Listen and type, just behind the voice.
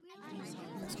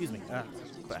Excuse me.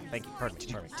 Thank you. Pardon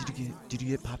me. Did you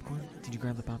get popcorn? Did you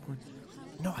grab the popcorn?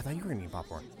 No, I thought you were going to eat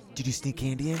popcorn. Did you sneak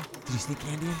candy in?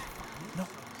 No.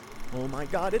 Oh my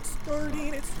God! It's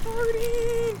starting! It's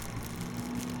starting!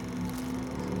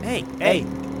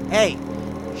 Hey!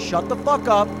 Shut the fuck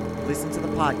up! Listen to the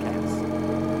podcast.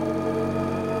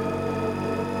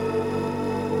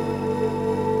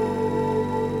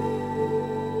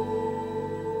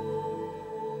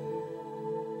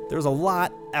 There's a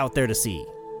lot out there to see.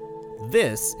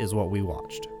 This is what we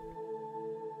watched.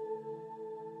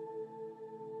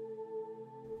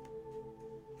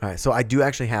 All right, so I do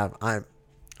actually have. I'm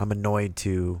annoyed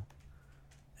to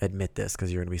admit this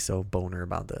because you're gonna be so boner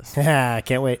about this. I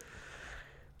can't wait.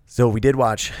 So we did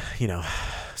watch,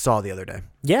 Saw the other day.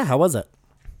 Yeah, how was it?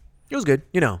 It was good,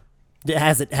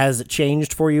 Has it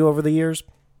changed for you over the years?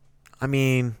 I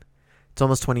mean, it's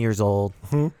almost 20 years old,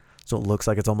 Mm-hmm. so it looks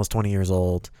like it's almost 20 years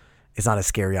old. It's not as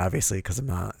scary, obviously, because I'm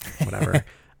not, whatever.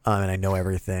 And I know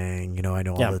everything. I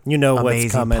know all the what's amazing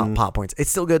coming. pop points. It's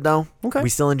still good though. Okay. We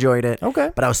still enjoyed it.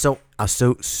 Okay. But I was so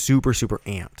super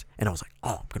amped, and I was like,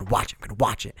 oh, I'm gonna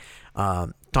watch it.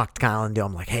 Talked to Kyle and Dale.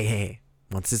 I'm like, hey,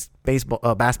 once this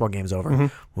basketball game's over, Mm-hmm.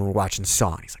 we're watching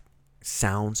Saw. And he's like,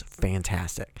 sounds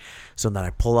fantastic. So then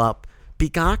I pull up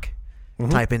Peacock,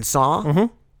 type in Saw, and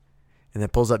then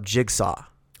it pulls up Jigsaw.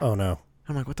 Oh no.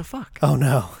 I'm like, what the fuck? Oh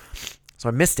no. So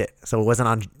I missed it. So it wasn't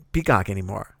on Peacock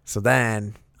anymore. So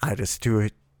then I just threw a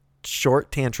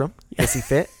short tantrum, hissy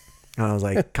fit. And I was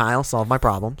like, Kyle, solve my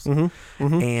problems.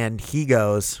 And he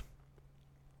goes,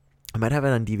 I might have it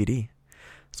on DVD.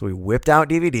 So we whipped out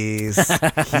DVDs.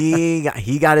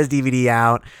 he got his DVD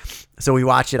out. So we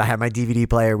watched it. I had my DVD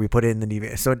player. We put it in the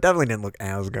DVD. So it definitely didn't look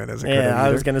as good as it could have. Yeah, I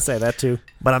was gonna say that too.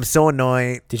 But I'm so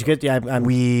annoyed. Did you get? Yeah,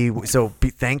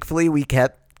 Thankfully we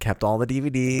kept all the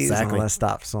DVDs and all that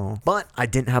stuff. So, but I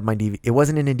didn't have my DVD. It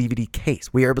wasn't in a DVD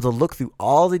case. We were able to look through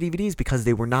all the DVDs because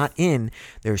they were not in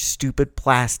their stupid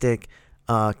plastic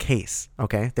case.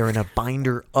 Okay, they're in a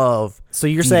binder of. So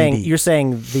you're DVD.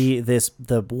 saying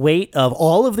the weight of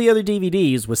all of the other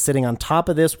DVDs was sitting on top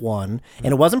of this one,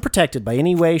 and it wasn't protected by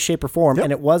any way, shape, or form,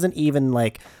 and it wasn't even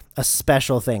like a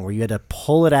special thing where you had to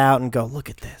pull it out and go, look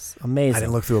at this, amazing. I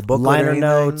didn't look through a booklet. Liner or anything.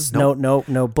 notes, Nope.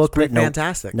 no booklet, no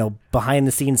fantastic. no behind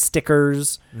the scenes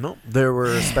stickers. Nope. There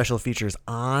were special features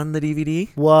on the DVD.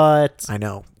 What? I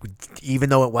know, even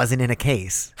though it wasn't in a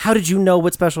case. How did you know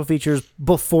what special features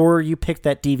before you picked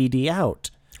that DVD out?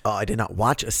 Oh, I did not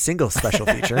watch a single special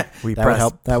feature. We That would pressed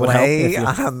help. That would play help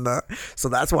if you- on the. So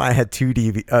that's why I had two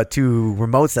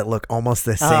remotes that look almost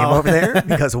the same over there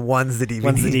because one's the DVD.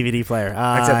 One's the DVD player.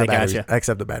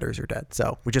 Except the batteries are dead.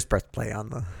 So we just pressed play on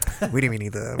the. We didn't even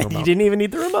need the remote. You didn't even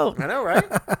need the remote. I know, right?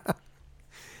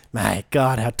 My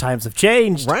God, how times have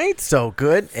changed. Right. So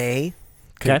good. Okay.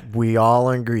 We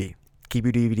all agree. Keep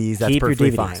your DVDs. That's Keep your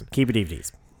perfectly DVDs. fine. Keep your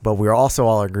DVDs. But we're also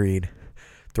all agreed.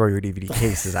 Throw your DVD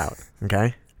cases out.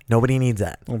 Okay. Nobody needs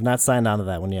that. I've not signed on to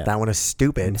that one yet. That one is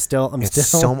stupid. I'm still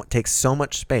takes so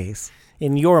much space.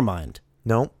 in your mind.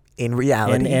 No, in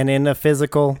reality. And in a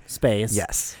physical space.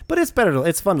 Yes. But it's better.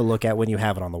 It's fun to look at when you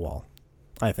have it on the wall.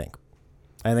 I think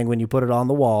when you put it on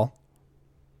the wall,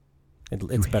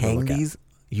 it's better to look at.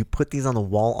 You put these on the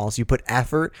wall. Also, you put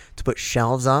effort to put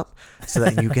shelves up so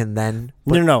that you can then.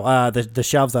 No. The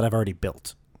shelves that I've already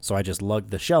built. So I just lug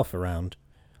the shelf around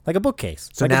like a bookcase.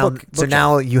 So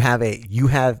now you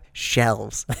have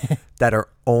shelves that are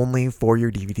only for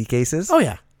your DVD cases. Oh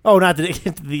yeah. Oh, not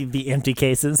the empty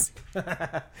cases.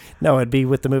 No, it'd be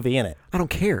with the movie in it. I don't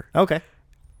care. Okay.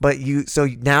 But so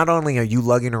not only are you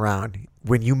lugging around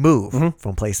when you move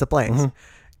from place to place,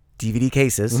 DVD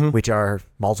cases, which are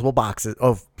multiple boxes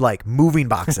of like moving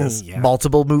boxes, Yeah.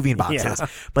 multiple moving boxes. Yeah.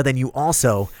 But then you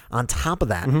also, on top of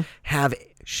that, have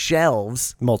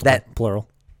shelves Multiple, plural.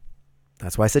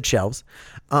 That's why I said shelves.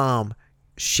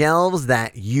 Shelves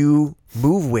that you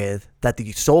move with, that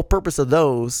the sole purpose of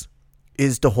those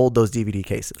is to hold those DVD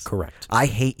cases. Correct. I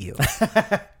hate you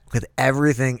with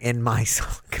everything in my soul.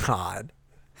 God.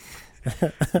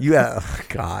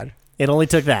 God. It only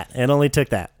took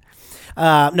that.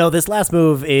 No, this last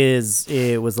move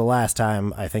it was the last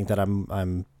time I think that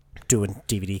I'm doing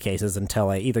DVD cases until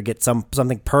I either get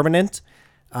something permanent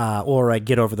or I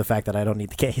get over the fact that I don't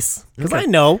need the case. Because I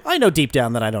know deep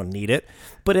down that I don't need it.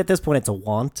 But at this point, it's a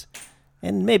want.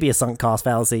 And maybe a sunk cost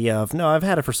fallacy of, no, I've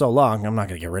had it for so long, I'm not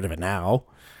going to get rid of it now.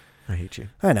 I hate you.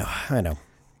 I know.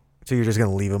 So you're just going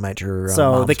to leave them at your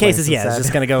So mom's the case is, place it's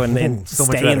just going to go and So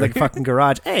much stay in the better. fucking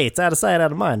garage. Hey, it's out of sight,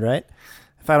 out of mind, right?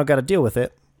 If I don't got to deal with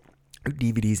it. Are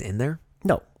DVDs in there?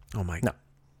 No. Oh my No.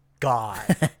 God.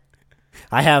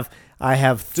 I have I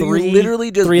have So three. you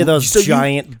literally just three of those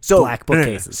giant black no, no, no.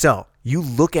 bookcases. So you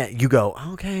go,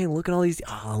 okay, look at all these.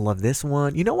 Oh, I love this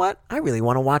one. You know what? I really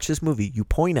want to watch this movie. You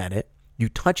point at it, you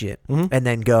touch it, and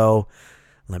then go,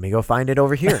 let me go find it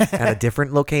over here at a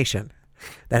different location.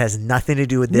 That has nothing to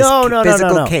do with this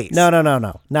physical case. No, not at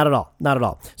all. Not at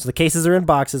all. So the cases are in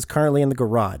boxes, currently in the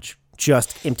garage.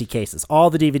 Just empty cases. All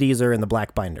the DVDs are in the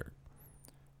black binder.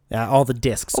 All the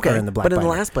discs are in the black binder. But in the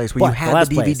last place where you had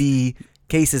the DVD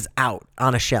cases out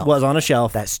on a shelf. Was on a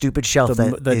shelf. That stupid shelf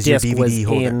the is your disc DVD was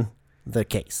holder. in the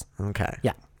case. Okay.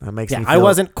 Yeah. That makes me feel I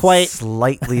wasn't quite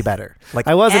slightly better. Like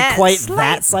I wasn't quite slightly.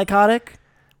 that psychotic.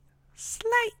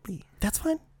 Slightly. That's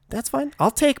fine. That's fine.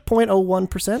 I'll take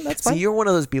 0.01%. That's fine. So you're one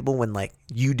of those people when like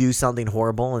you do something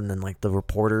horrible and then like the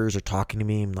reporters are talking to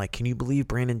me and like, can you believe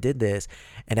Brandon did this?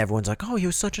 And everyone's like, oh, he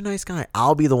was such a nice guy.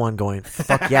 I'll be the one going,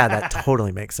 fuck yeah, that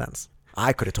totally makes sense.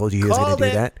 I could have told you he was going to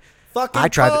do that. Fucking I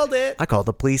tried called it. I called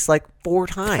the police like 4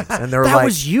 times and they're That like,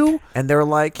 was you? and they're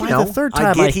like, By the third time,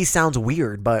 I get he sounds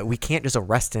weird, but we can't just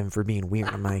arrest him for being weird.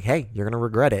 I'm like, hey, you're going to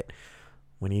regret it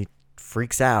when he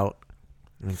freaks out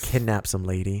and kidnap some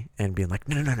lady and being like,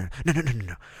 no. We're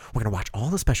going to watch all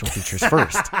the special features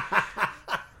first.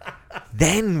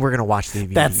 Then we're going to watch the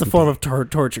DVD. That's the form of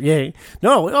torture. Yeah.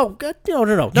 No. Oh, God.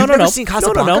 No. You've never seen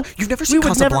Casablanca? You've never seen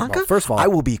Casablanca? Well, first of all, I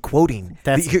will be quoting.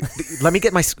 Let me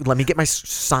get my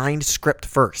signed script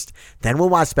first. Then we'll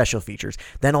watch special features.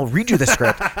 Then I'll read you the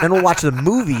script. Then we'll watch the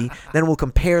movie. Then we'll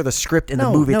compare the script and the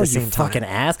movie at the same time. Fucking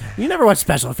ass. You never watch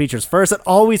special features first. It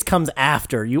always comes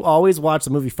after. You always watch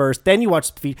the movie first. Then you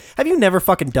watch the feature. Have you never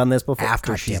fucking done this before?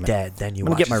 After God she's damn it. dead, then you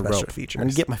I'm gonna watch get my the special rope. features. I'm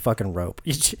gonna get my fucking rope.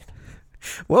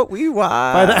 What we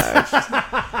watch.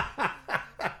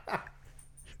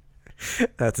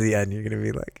 That's the end. You're gonna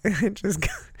be like, just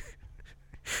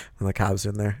when the cops are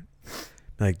in there,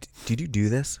 like, did you do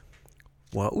this?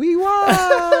 What we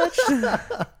watch.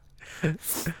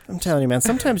 I'm telling you, man.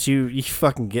 Sometimes you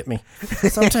fucking get me.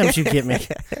 Sometimes you get me.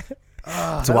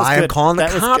 That's why I'm calling the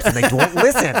cops and they won't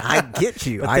listen. I get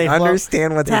you. I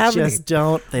understand what's happening. They just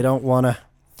don't. They don't want to.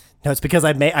 No, it's because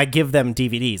I give them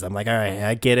DVDs. I'm like, all right,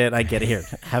 I get it. Here,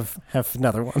 have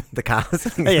another one. The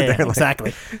cops. Yeah,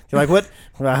 exactly. You're like, what?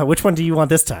 Which one do you want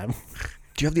this time?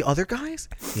 Do you have the other guys?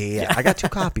 Yeah. I got 2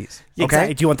 copies. Okay.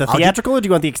 Exactly. Do you want the theatrical or do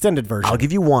you want the extended version? I'll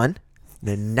give you one.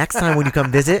 The next time when you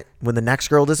come visit, when the next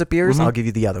girl disappears, I'll give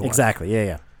you the other one. Exactly.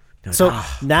 Yeah. So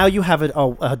now you have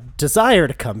a desire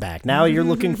to come back. Now you're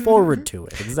looking forward to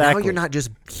it. Exactly. Now you're not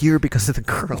just here because of the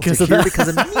girl. You're here because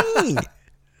of me.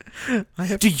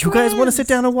 Do you guys want to sit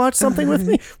down and watch something with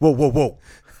me? Whoa.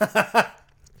 Let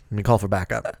me call for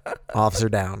backup. Officer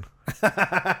down.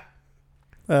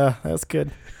 That's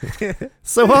good.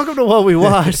 So welcome to What We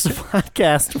Watch, the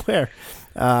podcast where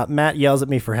Matt yells at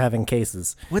me for having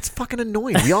cases. What's fucking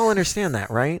annoying? We all understand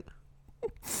that, right?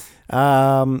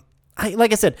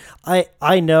 Like I said,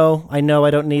 I know I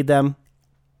don't need them,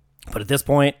 but at this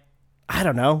point, I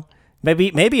don't know.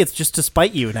 Maybe it's just to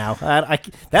spite you now.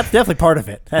 That's definitely part of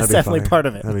it. That's definitely funny. part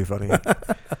of it. That'd be funny.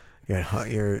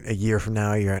 You're a year from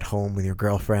now. You're at home with your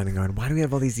girlfriend and going, "Why do we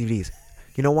have all these DVDs?"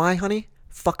 You know why, honey?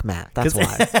 Fuck Matt. That's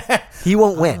why. He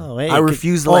won't win. I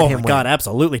refuse to let him win. Oh my God,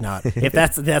 absolutely not. If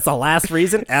that's the last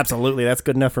reason, absolutely, that's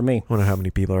good enough for me. I wonder how many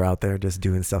people are out there just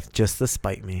doing stuff just to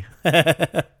spite me.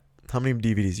 How many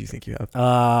DVDs do you think you have?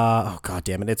 Oh God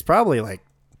damn it! It's probably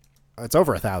it's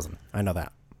over 1,000. I know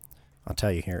that. I'll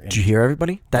tell you here. Did you hear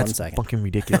everybody? That's 1 second. Fucking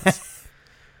ridiculous.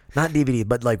 Not DVD,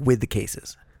 but like with the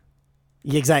cases.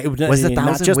 Yeah, exactly. Was it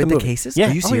 1,000 just with the movie. cases?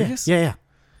 Yeah. Are you serious? Yeah.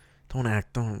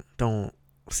 Don't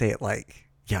say it like,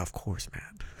 yeah, of course,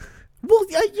 man. Well,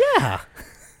 yeah.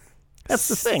 That's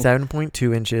the thing.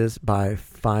 7.2 inches by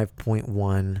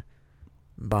 5.1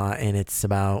 and it's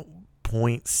about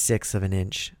 0.6 of an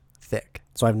inch thick.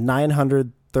 So I have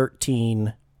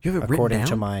 913 you have it according written down?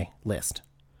 to my list.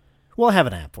 Well, I have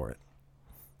an app for it.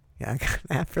 Yeah, I got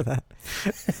an app for that.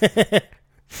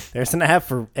 There's an app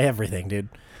for everything, dude.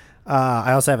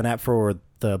 I also have an app for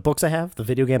the books I have, the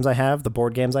video games I have, the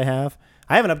board games I have.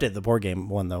 I haven't updated the board game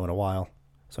one, though, in a while,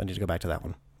 so I need to go back to that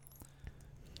one.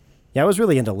 Yeah, I was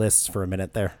really into lists for a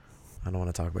minute there. I don't want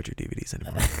to talk about your DVDs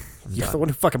anymore. You're the one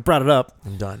who fucking brought it up.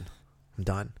 I'm done.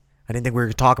 I didn't think we were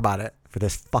going to talk about it for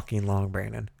this fucking long,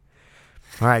 Brandon.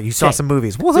 All right, you saw some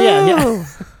movies. Woohoo! So yeah.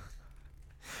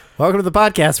 Welcome to the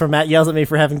podcast where Matt yells at me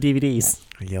for having DVDs.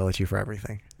 I yell at you for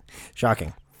everything.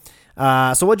 Shocking.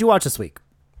 So what'd you watch this week?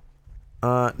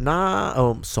 Saw.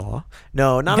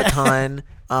 No, not a ton.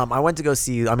 I went to go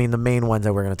see, the main ones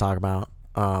that we're going to talk about.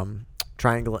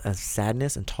 Triangle of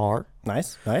Sadness and Tar.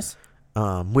 Nice.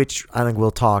 Which I think we'll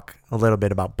talk a little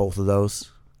bit about both of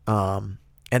those. And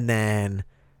then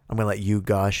I'm going to let you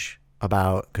gush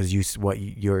about because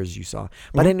yours you saw,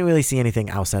 but I didn't really see anything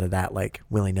outside of that like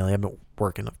willy nilly. I've been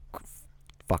working a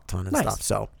fuck ton of stuff,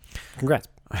 so congrats.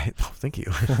 Thank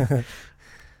you.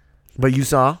 But you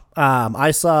saw? I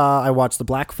watched The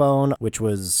Black Phone, which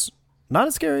was not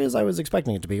as scary as I was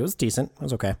expecting it to be. It was decent. It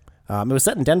was okay. It was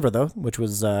set in Denver, though, which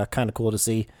was kind of cool to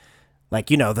see. Like,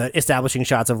 the establishing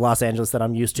shots of Los Angeles that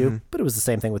I'm used to, but it was the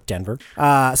same thing with Denver. So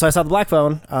I saw The Black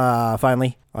Phone,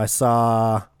 finally. I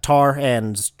saw Tar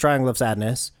and Triangle of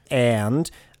Sadness, and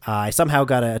I somehow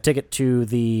got a ticket to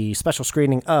the special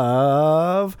screening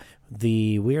of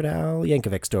the Weird Al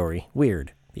Yankovic story.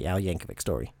 The Al Yankovic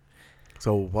story.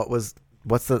 So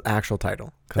what's the actual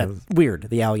title? Weird,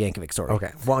 the Al Yankovic story.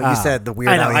 Okay. Well, you said the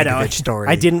Weird Al Yankovic story.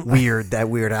 I didn't. That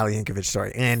Weird Al Yankovic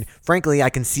story. And frankly, I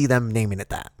can see them naming it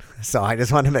that. So I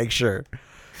just want to make sure. It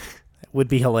would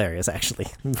be hilarious, actually.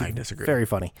 I disagree. Very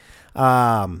funny.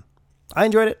 I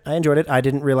enjoyed it. I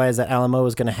didn't realize that Alamo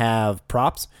was going to have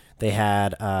props. They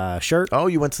had a shirt. Oh,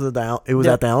 you went to it was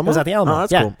at the Alamo? It was at the Alamo. Oh,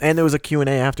 that's cool. And there was a Q&A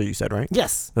after, you said, right?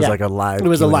 Yes. It was like a live It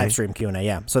was Q&A. a live stream Q&A,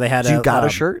 yeah. So they had you got a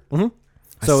shirt? Mm-hmm.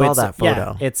 I saw that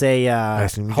photo. Yeah, it's a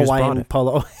Hawaiian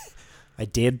polo. I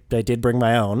did bring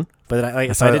my own, but I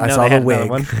didn't know they had another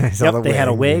one. They had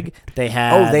a wig. They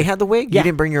had. Oh, they had the wig? Yeah. You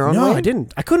didn't bring your own wig? No, I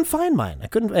didn't. I couldn't find mine.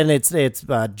 And it's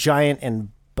giant and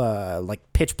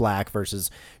like pitch black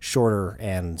versus shorter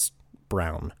and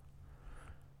brown.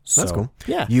 So, that's cool.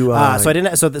 Yeah. So I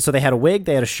didn't. So they had a wig.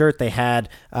 They had a shirt. They had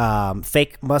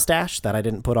fake mustache that I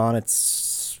didn't put on.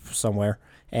 It's somewhere,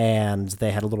 and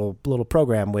they had a little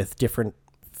program with different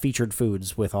featured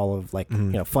foods with all of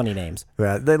funny names.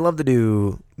 Yeah, they love to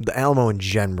do the Alamo in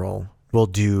general. Will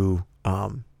do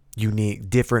unique,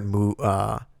 different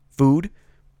food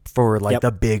for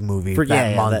the big movie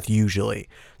month usually.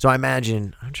 So I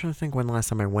imagine I'm trying to think when last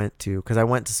time I went to because I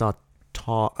went to saw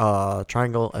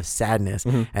Triangle of Sadness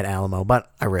at Alamo,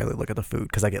 but I rarely look at the food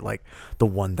because I get like the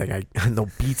one thing the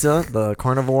pizza, the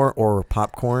carnivore, or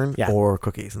popcorn, or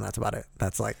cookies, and that's about it.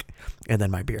 That's and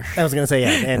then my beer. I was gonna say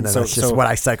and then that's just what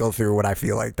I cycle through, what I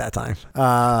feel like that time.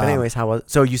 But anyways, how was?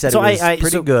 So you said it was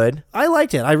pretty good. I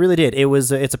liked it. I really did.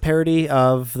 It's a parody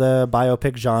of the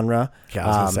biopic genre. Yeah, I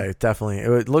was gonna say definitely.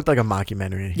 It looked like a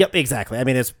mockumentary. Yep, exactly. I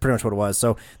mean, it's pretty much what it was.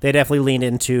 So they definitely leaned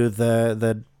into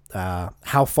the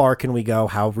how far can we go?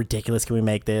 How ridiculous can we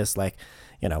make this?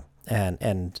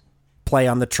 And play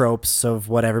on the tropes of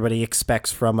what everybody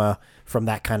expects from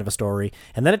that kind of a story.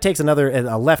 And then it takes a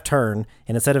left turn,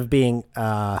 and instead of being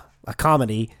a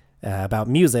comedy about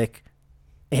music,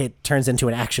 it turns into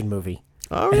an action movie.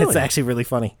 Oh, really? And it's actually really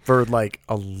funny for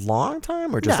a long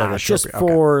time, or just a short just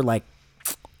for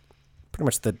pretty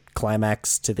much the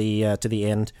climax to the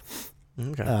end.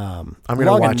 Okay. I'm gonna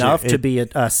long watch enough to be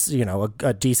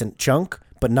a decent chunk,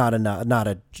 but not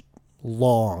a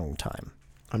long time.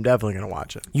 I'm definitely gonna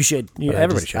watch it. You should.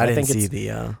 Everybody should. I think see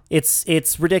the.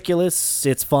 It's ridiculous.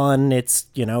 It's fun. It's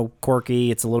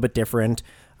quirky. It's a little bit different.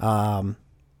 Kind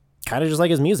of just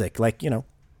like his music.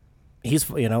 He's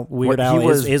Weird Al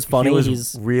is funny.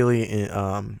 He's really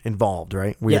involved,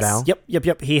 right? Weird Al.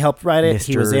 Yep. He helped write it. Mr.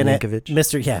 He was in Yankovic. it.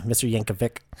 Mr.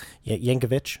 Yankovic.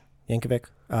 Yankovic.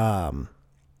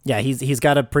 He's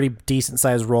got a pretty decent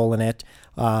sized role in it.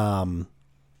 And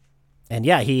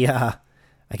he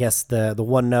I guess the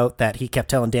one note that he kept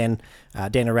telling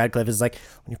Daniel Radcliffe is when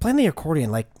you're playing the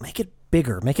accordion, make it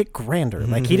bigger, make it grander.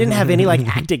 He didn't have any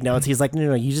acting notes. He's like,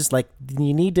 no, you just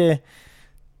you need to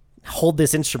hold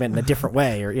this instrument in a different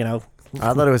way, or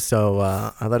I thought it was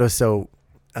so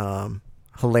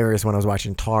hilarious when I was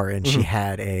watching Tar and she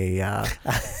had a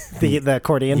the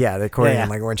accordion. Yeah, the accordion.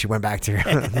 Yeah. When she went back to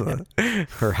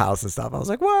her house and stuff, I was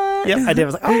like, what? Yep, I did. I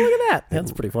was like, oh, look at that.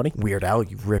 That's pretty funny. Weird Al,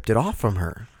 you ripped it off from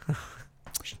her.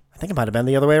 I think it might have been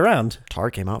the other way around.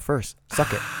 Tar came out first.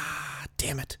 Suck it.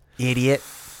 Damn it, idiot!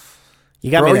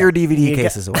 You got Throw your DVD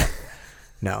cases away.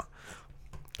 No.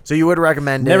 So you would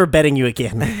recommend Never betting you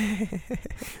again.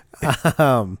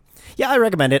 Yeah, I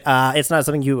recommend it. It's not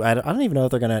something I don't even know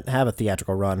if they're going to have a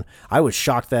theatrical run. I was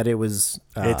shocked that it was.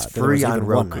 It's free on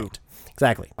Roku.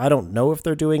 Exactly. I don't know if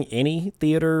they're doing any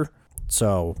theater.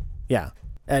 So yeah,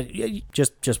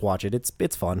 just watch it.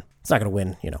 It's fun. It's not going to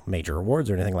win major awards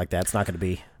or anything like that. It's not going to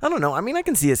be. I don't know. I mean, I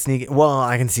can see it sneaking. Well,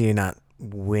 I can see it not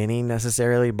winning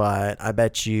necessarily, but I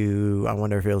bet you. I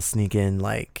wonder if it'll sneak in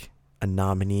a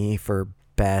nominee for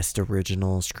Best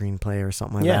Original Screenplay or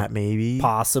something like that, maybe.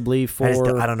 Possibly for.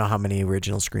 I don't know how many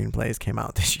original screenplays came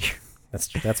out this year.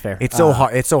 That's fair. It's so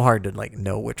hard. It's so hard to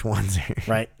know which ones.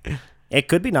 Right. It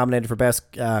could be nominated for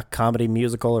Best Comedy,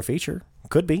 Musical, or Feature.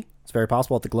 Could be. It's very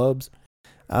possible at the Globes.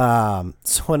 So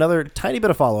another tiny bit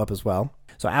of follow up as well.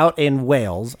 So out in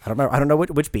Wales, I don't know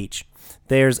which beach.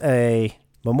 There's a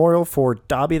memorial for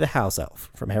Dobby the house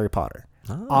elf from Harry Potter.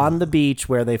 On the beach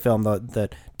where they filmed the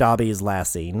Dobby's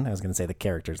last scene. I was going to say the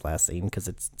character's last scene because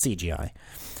it's CGI.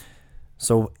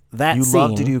 So that You scene,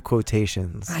 love to do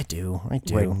quotations. I do.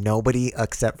 Where nobody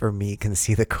except for me can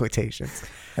see the quotations.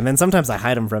 And then sometimes I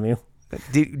hide them from you.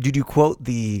 Did you quote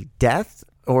the death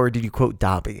or did you quote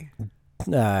Dobby?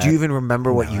 Do you even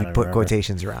remember what you put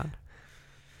quotations around?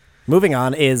 Moving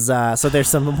on is so there's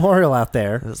some memorial out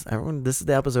there. This is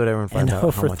the episode everyone finds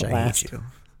out how much I hate you.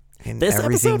 And this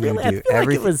everything episode, really, you do, I feel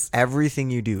like it was. everything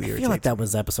you do I irritates feel like that me.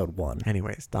 was episode 1.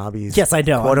 Anyways, Dobby's. Yes, I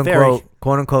know.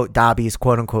 Quote unquote Dobby's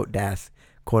quote unquote death,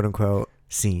 quote unquote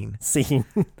scene.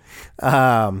 For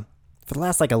the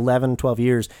last like 11, 12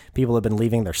 years, people have been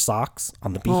leaving their socks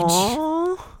on the beach.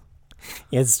 Aww.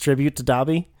 It's tribute to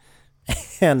Dobby.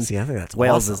 And See, I think that's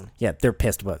Wales awesome. they're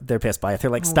pissed by it. They're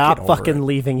like, Oh, stop get over fucking it.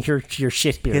 leaving your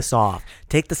shit here. Piss off.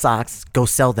 Take the socks. Go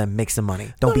sell them. Make some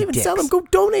money. Don't be even dicks. sell them. Go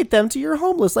donate them to your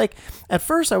homeless. Like at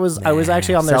first, I was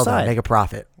actually on their Sell them, side. make a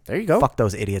profit. There you go. Fuck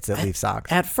those idiots that leave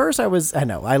socks. At first, I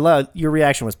know. I love your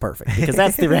reaction was perfect because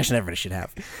that's the reaction everybody should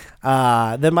have.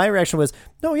 Then my reaction was,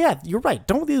 no, yeah, you're right.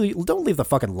 Don't leave the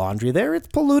fucking laundry there. It's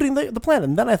polluting the planet.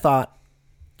 And then I thought,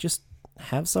 just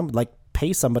have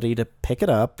pay somebody to pick it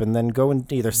up and then go and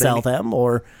either sell them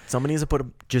or Somebody needs to put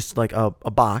just like a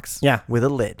box Yeah. with a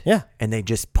lid. Yeah. And they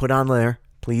just put on there,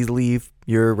 please leave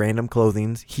your random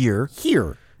clothings here.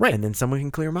 right. And then someone can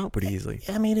clear them out pretty easily.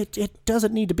 I mean, it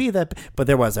doesn't need to be that, but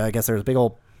there was a big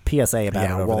old PSA about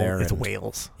it over there. It's and-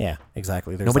 Wales. Yeah,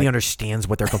 exactly. There's Nobody understands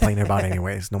what they're complaining about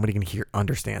anyways. Nobody can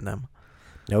understand them.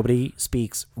 nobody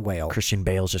speaks whale. Christian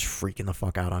Bale's just freaking the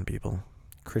fuck out on people.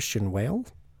 Christian whale?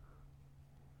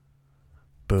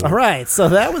 Boom. All right, so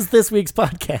that was this week's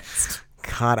podcast.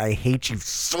 God, I hate you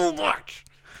so much.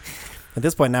 At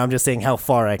this point now, I'm just seeing how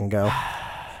far I can go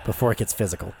before it gets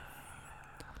physical.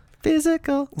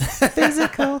 Physical.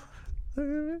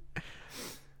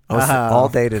 All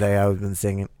day today I've been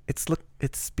singing.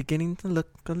 It's beginning to look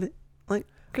a little like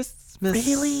Christmas.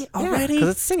 Really? Already? Because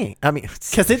it's singing. I mean,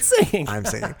 Because it's singing. I'm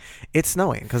singing. It's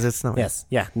snowing because it's snowing. Yes,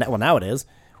 yeah. Well, now it is.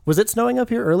 Was it snowing up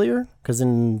here earlier? Because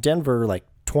in Denver, like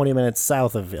 20 minutes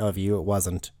south of you, it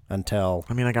wasn't until...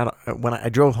 I mean, when I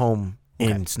drove home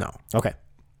in snow. Okay.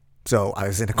 So I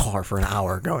was in a car for an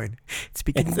hour going, it's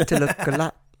beginning to look a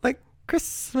lot like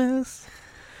Christmas.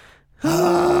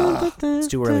 It's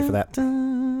too early for that.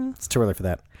 It's too early for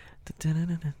that.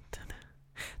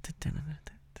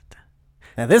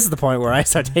 Now, this is the point where I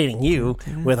start hating you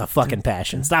with a fucking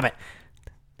passion. Stop it.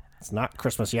 It's not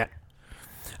Christmas yet.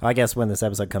 I guess when this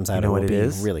episode comes out, You know it what will it be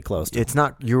is? really close to It's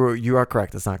not, you are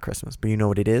correct. It's not Christmas. But you know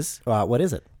what it is? What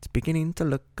is it? It's beginning to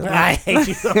look a lot. I hate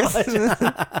you so much.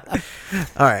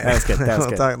 All right. That was good. That was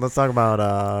good. Let's talk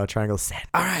about Triangle of Sadness.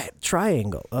 All right,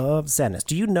 Triangle of Sadness.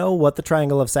 Do you know what the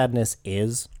Triangle of Sadness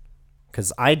is?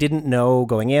 Because I didn't know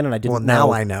going in, and I didn't Well, know.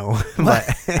 now I know. But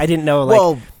I didn't know. Like,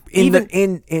 well, even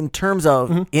in terms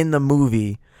of in the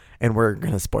movie, and we're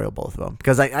gonna spoil both of them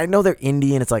because I know they're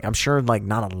indie, and it's like I'm sure like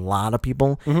not a lot of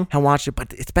people have watched it,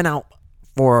 but it's been out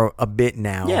for a bit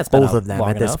now. Yeah, it's been both out of them long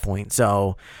at this enough. point.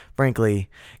 So, frankly,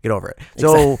 get over it.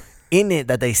 So. In it,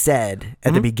 that they said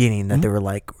at the beginning that they were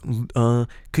like,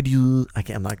 "Could you?"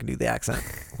 I'm not gonna do the accent.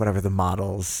 Whatever the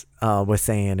models was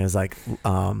saying, it was like,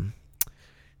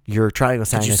 "Your triangle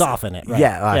sadness." Could you soften it? Right?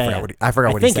 Yeah, I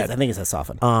forgot what he said. I think it says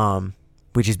soften.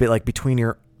 Which is bit like between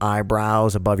your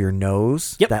eyebrows, above your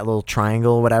nose. Yep. That little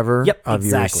triangle, whatever. Yep, Of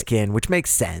your exactly. skin, which makes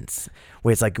sense.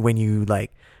 Where it's like when you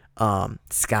like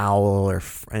scowl or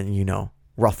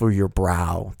ruffle your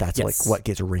brow. That's Yes. like what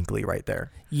gets wrinkly right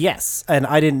there. Yes, and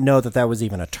I didn't know that was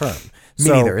even a term. Me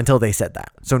neither until they said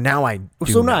that. So now I do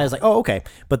So now know. I was like, oh, okay.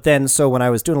 But then, so when I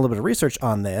was doing a little bit of research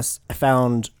on this, I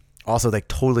found, Also, they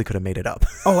totally could have made it up.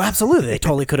 oh, absolutely, they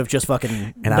totally could have just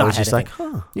fucking. And I was just like,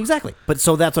 huh. Exactly. But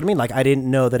so that's what I mean. Like, I didn't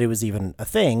know that it was even a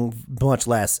thing, much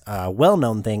less a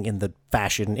well-known thing in the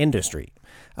fashion industry.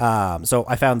 So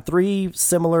I found 3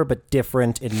 similar but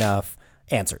different enough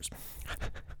answers.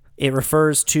 It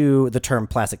refers to the term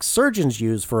plastic surgeons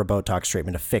use for a Botox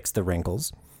treatment to fix the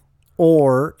wrinkles,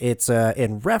 or it's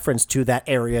in reference to that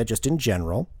area just in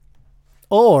general,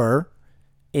 or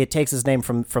it takes its name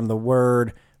from the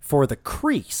word for the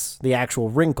crease, the actual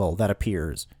wrinkle that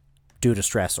appears due to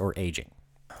stress or aging.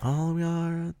 All we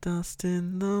are dust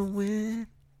in the wind.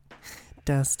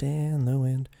 Dust in the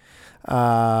wind.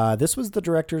 This was the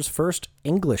director's first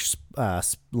English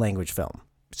language film.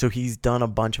 So he's done a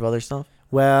bunch of other stuff?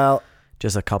 Well,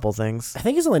 Just a couple things? I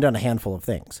think he's only done a handful of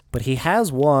things, but he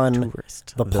has won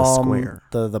Tourist. the The Palm Square.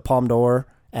 the Palme d'Or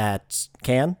at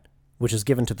Cannes, which is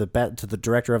given to the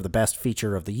director of the best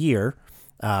feature of the year.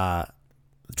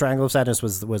 Triangle of Sadness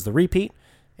was the repeat,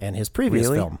 and his previous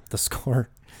film, The Square,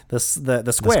 was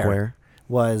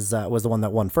the one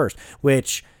that won first.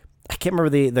 Which I can't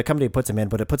remember the company it puts him in,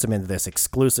 but it puts him into this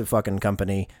exclusive fucking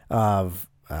company of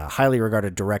highly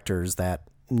regarded directors that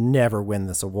never win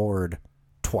this award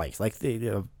twice. Like I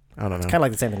don't know. It's kind of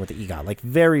like the same thing with the EGOT. Like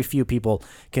very few people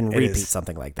can repeat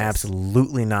something like this.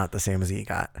 Absolutely not the same as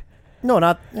EGOT. No,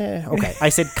 not okay. I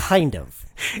said kind of.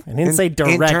 I didn't say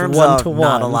direct in terms one-to-one.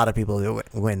 Not a lot of people do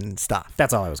win stuff.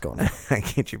 That's all I was going for. I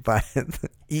get you, but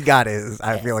EGOT is,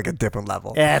 I feel like, a different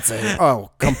level.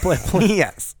 Completely.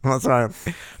 Yes. That's right.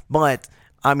 But,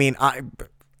 I mean,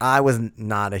 I was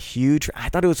not a huge, I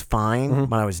thought it was fine,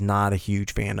 but I was not a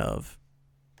huge fan of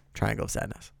Triangle of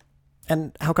Sadness.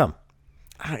 And how come?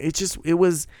 It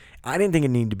was, I didn't think it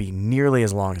needed to be nearly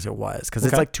as long as it was, because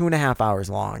it's like 2.5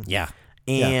 hours long. Yeah.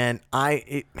 And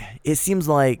it seems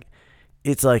like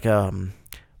it's like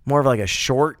more of like a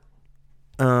short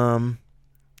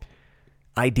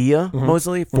idea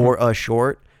mostly for a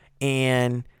short,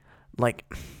 and like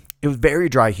it was very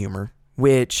dry humor,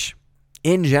 which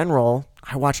in general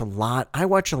I watch a lot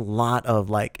of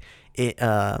like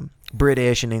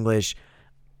British and English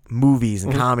movies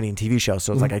and comedy and TV shows,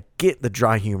 so it's like I get the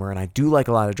dry humor, and I do like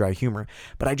a lot of dry humor,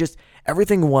 but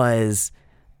everything was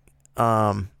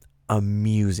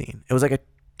amusing. It was like a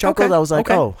chuckle that was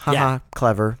like, oh, haha,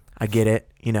 clever. I get it.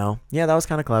 You know, yeah, that was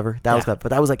kind of clever. That was clever, but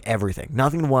that was like everything.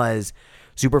 Nothing was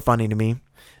super funny to me.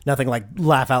 Nothing like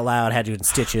laugh out loud, had you in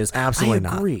stitches. Absolutely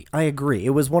not. I agree.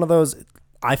 It was one of those.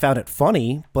 I found it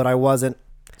funny, but I wasn't,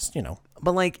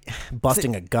 but like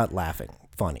busting a gut laughing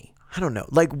funny. I don't know.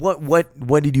 Like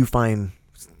what did you find?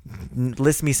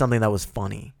 List me something that was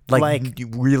funny, like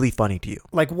really funny to you.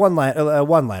 Like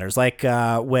one-liners, like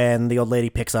when the old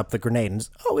lady picks up the grenade and,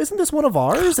 oh, isn't this one of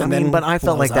ours? And but I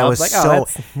felt like that was like, so.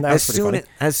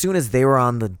 As soon as they were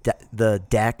on the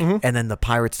deck, and then the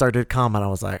pirates started to come, and I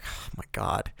was like, oh my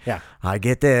god, yeah, I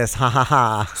get this, ha ha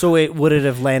ha. So would it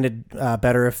have landed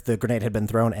better if the grenade had been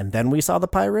thrown and then we saw the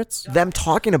pirates? Them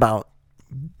talking about.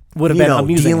 Would have been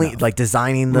amusing, like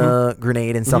designing the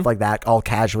grenade and stuff like that, all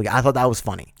casually. I thought that was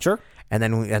funny. Sure. And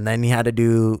then you had to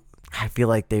do. I feel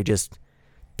like they just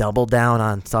doubled down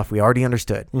on stuff we already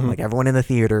understood. Like everyone in the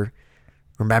theater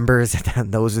remembers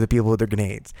that those are the people with the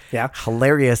grenades. Yeah.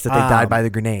 Hilarious that they died by the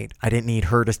grenade. I didn't need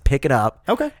her to pick it up.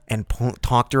 Okay. And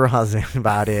talk to her husband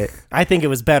about it. I think it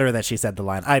was better that she said the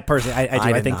line. I personally,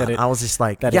 I think that I was just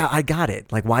like, I got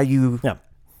it. Like, why you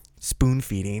spoon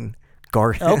feeding?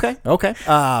 Okay.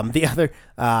 The other,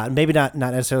 maybe not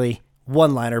necessarily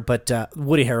one-liner, but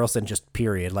Woody Harrelson, just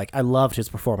period. Like, I loved his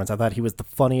performance. I thought he was the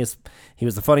funniest. He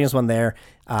was the funniest one there.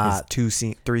 His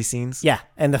 3 scenes. Yeah,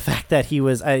 and the fact that he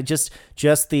was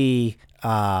just the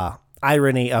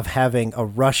irony of having a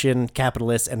Russian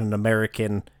capitalist and an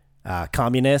American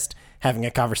communist having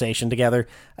a conversation together.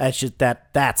 It's just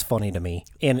that's funny to me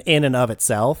in and of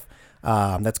itself.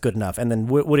 That's good enough. And then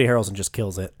Woody Harrelson just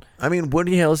kills it. I mean,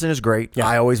 Woody Harrelson is great. Yeah.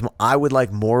 I would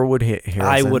like more Woody Harrelson.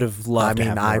 I would have loved to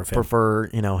have more I of him. prefer,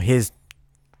 his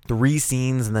 3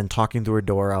 scenes and then talking through a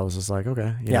door. I was just like,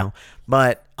 okay, you know.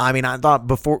 But I mean, I thought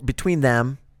between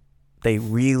them, they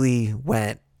really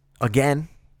went again.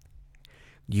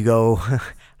 You go, ha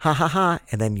ha ha,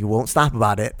 and then you won't stop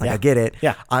about it. Like, I get it.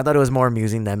 Yeah. I thought it was more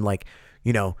amusing than like,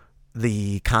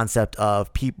 the concept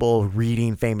of people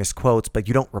reading famous quotes, but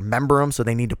you don't remember them, so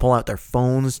they need to pull out their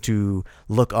phones to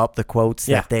look up the quotes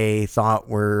that they thought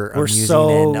were amusing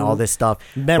so and all this stuff.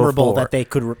 Memorable that they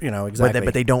could, exactly.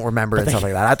 But they don't remember and stuff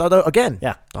like that. I thought,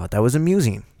 thought that was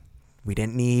amusing. We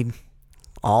didn't need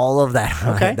all of that.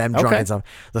 Okay. Them drunk and stuff.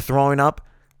 The throwing up,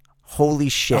 holy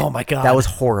shit. Oh my God. That was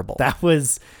horrible. That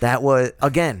was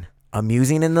again,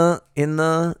 amusing in the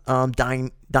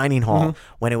dining hall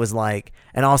when it was like,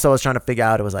 and also I was trying to figure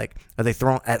out, it was like, are they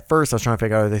throwing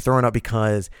up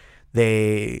because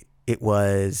it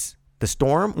was the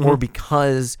storm or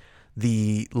because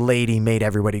the lady made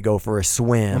everybody go for a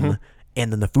swim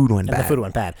and then the food went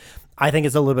bad. I think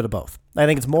it's a little bit of both. I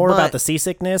think it's more about the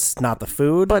seasickness, not the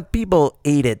food. But people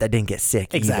ate it that didn't get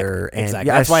sick either.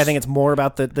 Exactly. That's why I think it's more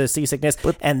about the seasickness.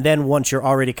 And then once you're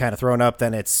already kind of thrown up,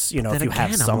 then it's, if you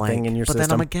have something in your system. But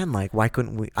then I'm again like, why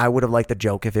couldn't we? I would have liked the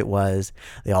joke if it was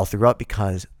they all threw up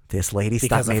because this lady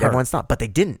made everyone stop. But they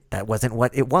didn't. That wasn't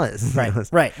what it was.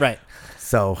 Right.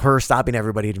 So her stopping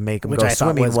everybody to make them go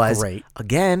swimming was great.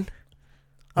 Again,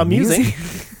 amusing.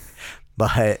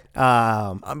 But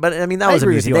I mean, that was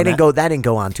amusing. That didn't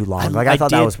go on too long. Like I thought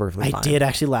that was perfectly fine. I did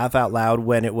actually laugh out loud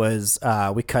when it was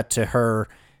we cut to her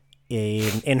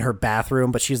in her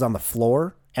bathroom, but she's on the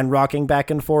floor and rocking back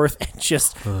and forth and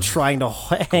just trying to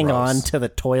hang on to the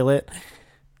toilet.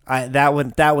 That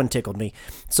one tickled me.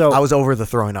 So I was over the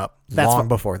throwing up long fine.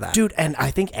 before that, dude. And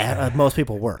I think most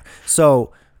people were.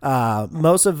 So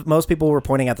most people were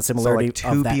pointing out the So similarity like two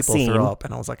of that people scene. threw up,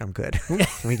 and I was like, I'm good.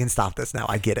 We can stop this now.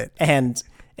 I get it. And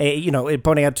it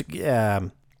pointing out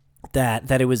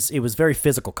that it was very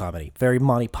physical comedy, very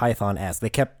Monty Python-esque. They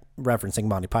kept referencing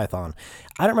Monty Python.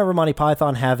 I don't remember Monty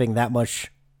Python having that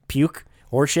much puke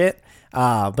or shit.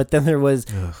 But then there was.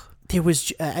 There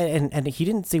was, and he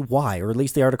didn't say why, or at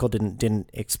least the article didn't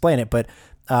explain it. But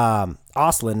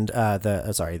Östlund,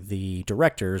 the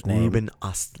director's name, Ruben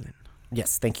Östlund.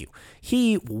 Yes, thank you.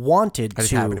 He wanted I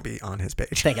just happened to be on his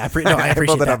page. Thank you. I appreciate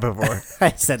pulled it that. up before. I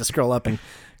just had to scroll up and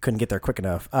couldn't get there quick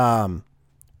enough.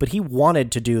 But he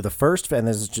wanted to do the first, and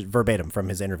this is just verbatim from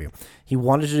his interview. He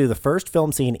wanted to do the first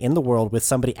film scene in the world with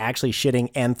somebody actually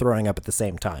shitting and throwing up at the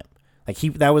same time. Like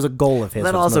that was a goal of his. That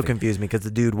for this also movie. confused me because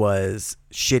the dude was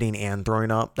shitting and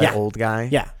throwing up. That old guy.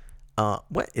 Yeah.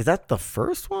 What is that? The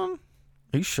first one?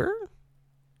 Are you sure?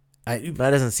 That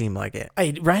doesn't seem like it.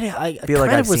 I feel like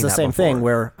kind I've of was seen the that same before. thing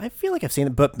where I feel like I've seen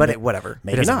it, but Whatever.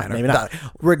 Maybe it doesn't not. matter. Maybe not.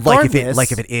 Regardless, Regardless,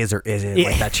 like if it is or isn't,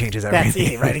 like that changes that's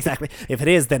everything. it, right? Exactly. If it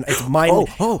is, then it's mine.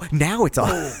 Now it's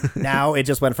on. Now it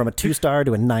just went from a 2-star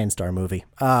to a 9-star movie.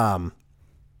 No,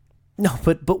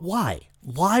 but why?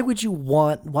 Why would you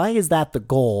want? Why is that the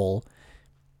goal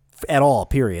at all?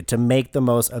 Period. To make the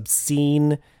most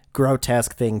obscene,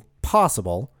 grotesque thing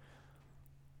possible.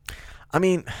 I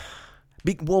mean,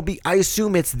 I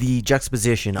assume it's the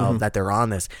juxtaposition of that they're on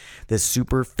this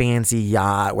super fancy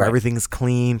yacht where everything's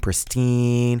clean,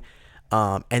 pristine,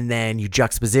 and then you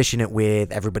juxtaposition it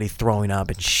with everybody throwing up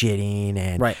and shitting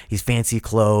and these fancy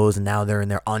clothes, and now they're in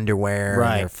their underwear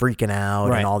and they're freaking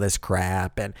out and all this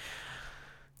crap and.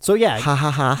 So yeah, ha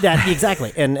ha ha. That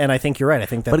exactly, and I think you're right. I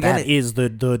think that again, that is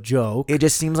the joke. It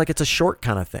just seems like it's a short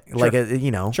kind of thing. Sure.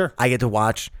 Like Sure. I get to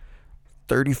watch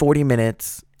 30-40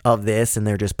 minutes of this, and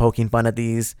they're just poking fun at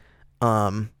these,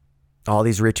 all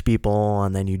these rich people,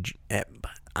 and then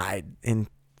in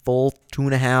full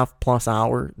 2.5+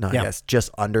 hour. No, I guess just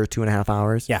under 2.5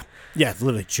 hours. Yeah, it's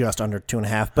literally just under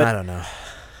 2.5. But I don't know.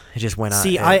 It just went on.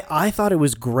 See, I thought it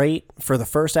was great for the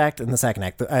first act and the second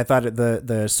act. I thought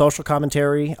the social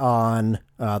commentary on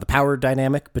the power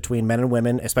dynamic between men and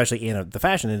women, especially in the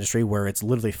fashion industry where it's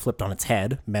literally flipped on its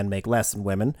head. Men make less than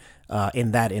women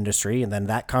in that industry. And then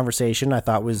that conversation I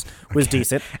thought was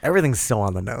decent. Everything's so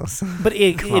on the nose. But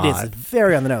it is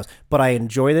very on the nose. But I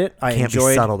enjoyed it. Can't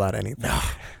be subtle about anything. No,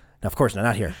 of course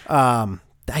not here.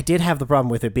 I did have the problem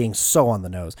with it being so on the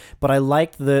nose, but I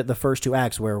liked the first two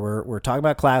acts where we're talking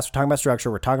about class, we're talking about structure,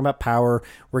 we're talking about power,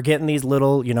 we're getting these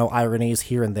little, ironies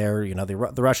here and there,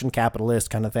 the Russian capitalist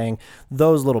kind of thing,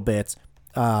 those little bits.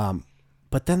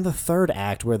 But then the third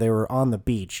act where they were on the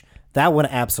beach, that one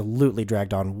absolutely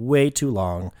dragged on way too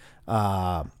long.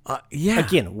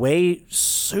 Again, way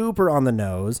super on the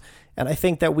nose. And I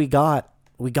think that we got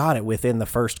it within the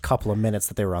first couple of minutes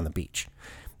that they were on the beach.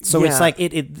 So it's like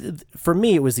it for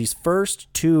me, it was these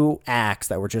first two acts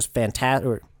that were just fantastic,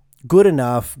 or good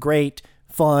enough, great,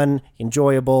 fun,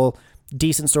 enjoyable,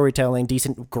 decent storytelling,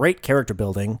 great character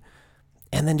building.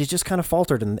 And then it just kind of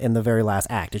faltered in the very last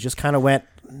act. It just kind of went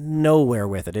nowhere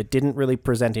with it. It didn't really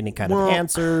present any kind of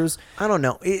answers. I don't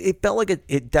know. It felt like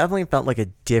it definitely felt like a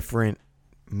different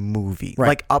movie. Right.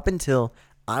 Like up until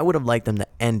I would have liked them to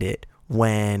end it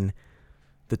when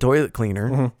the toilet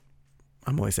cleaner,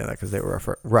 I'm always saying that because they were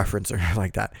referencing her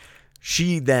like that.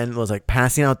 She then was like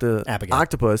passing out the Abigail.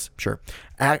 octopus. Sure.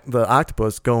 The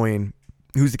octopus going,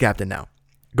 who's the captain now?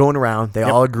 Going around. They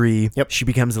all agree. Yep. She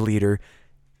becomes the leader.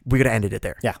 We could have ended it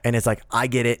there. Yeah. And it's like, I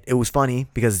get it. It was funny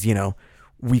because,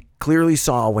 we clearly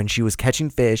saw when she was catching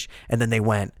fish and then they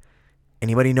went,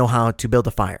 anybody know how to build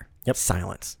a fire? Yep.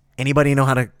 Silence. Anybody know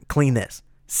how to clean this?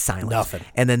 Silence. Nothing.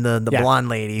 And then the blonde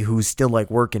lady who's still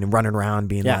like working and running around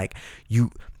being like,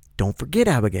 you don't forget,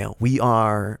 Abigail, we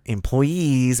are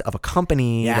employees of a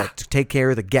company that to take care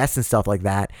of the guests and stuff like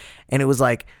that. And it was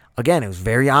like, again, it was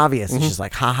very obvious. It's just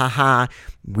like, ha ha ha.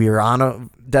 We're on a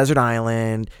desert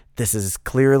island. This is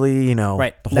clearly, the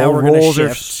Now whole we're gonna roles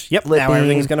are shift. Yep. flipping. Now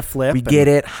everything's gonna flip. We get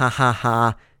it. Ha ha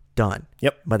ha. Done.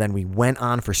 Yep. But then we went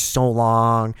on for so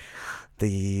long.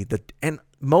 And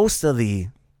most of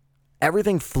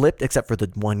everything flipped except for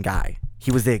the one guy. He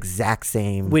was the exact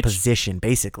same position,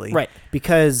 basically. Right.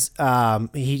 Because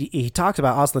he talks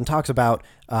about, Östlund talks about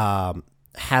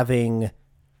having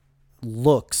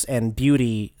looks and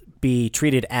beauty be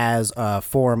treated as a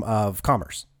form of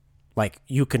commerce. Like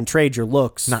you can trade your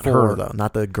looks Not for her, though.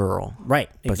 Not the girl. Right.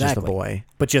 But exactly. just the boy.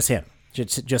 But just him.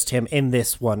 just him in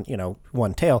this one,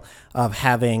 one tale of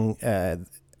having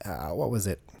what was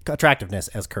it? Attractiveness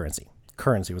as currency.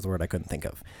 Currency was the word I couldn't think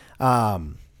of.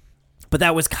 But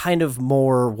that was kind of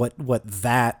more what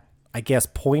that, I guess,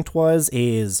 point was,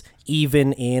 is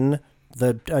even in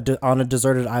on a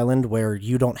deserted island where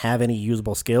you don't have any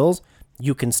usable skills,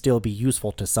 you can still be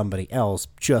useful to somebody else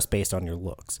just based on your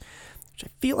looks, which I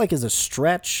feel like is a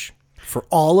stretch for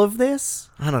all of this.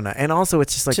 I don't know. And also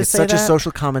it's just like, To it's say such a that?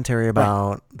 social commentary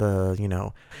about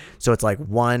so it's like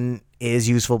one is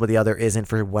useful, but the other isn't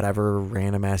for whatever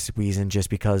random ass reason, just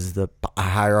because the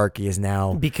hierarchy is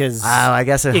now, Because I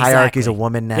guess a hierarchy is a Exactly.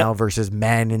 woman now versus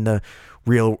men in the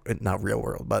not real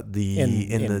world, but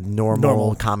in the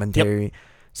normal commentary.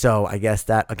 So I guess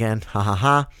that again, ha ha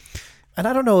ha. And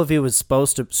I don't know if it was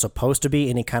supposed to be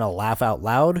any kind of laugh out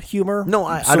loud humor. No,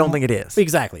 I don't think it is.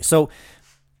 Exactly. So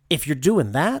if you're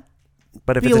doing that,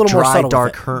 But if be it's a little more dry, subtle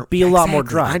dark, with it. Be a lot more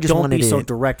Exactly. dry. I just Don't wanted be so it.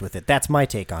 direct with it. That's my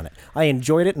take on it. I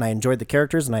enjoyed it, and I enjoyed the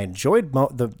characters, and I enjoyed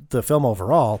the film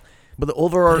overall. But the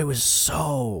overall, But it was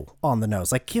so on the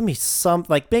nose. Like, give me some,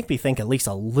 like, make me think at least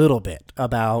a little bit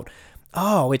about,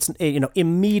 it's,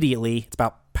 immediately it's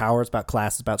about power, it's about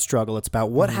class, it's about struggle, it's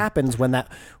about what happens when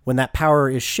that power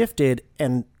is shifted,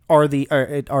 and are the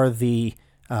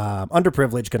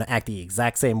underprivileged going to act the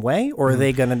exact same way, or are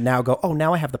they going to now go, oh,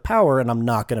 now I have the power and I'm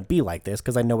not going to be like this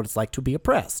because I know what it's like to be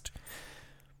oppressed.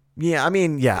 yeah, I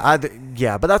mean,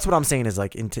 but that's what I'm saying is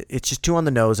like, it's just too on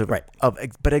the nose Right.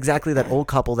 But exactly that old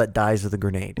couple that dies with a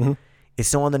grenade is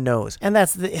so on the nose. And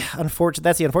that's the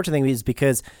unfortunate thing, is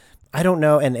because I don't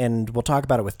know, and we'll talk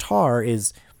about it with Tar,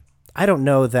 is I don't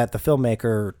know that the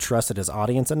filmmaker trusted his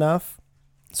audience enough,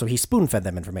 so he spoon-fed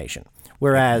them information.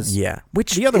 Whereas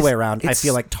Which the other is- way around, I it's-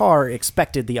 feel like Tar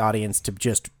expected the audience to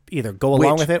just either go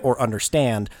along with it or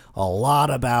understand a lot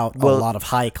about a lot of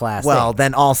high-class Well, things.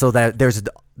 then also that there's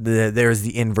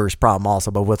the inverse problem also,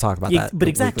 but we'll talk about that. But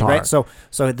exactly, right? So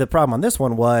the problem on this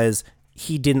one was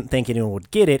he didn't think anyone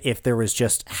would get it if there was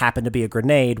just happened to be a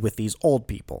grenade with these old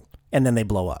people, and then they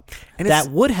blow up. And that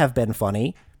would have been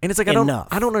funny. And it's like, enough.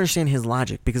 I don't understand his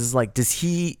logic, because it's like, is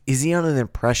he under the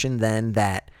impression then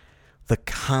that the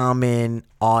common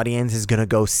audience is going to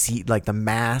go see, like the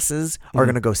masses are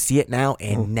going to go see it now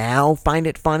and now find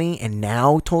it funny and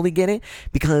now totally get it?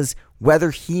 Because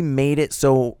whether he made it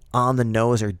so on the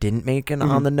nose or didn't make it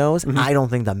on the nose, I don't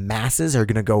think the masses are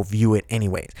going to go view it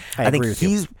anyways. I think agree with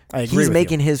you. I agree he's with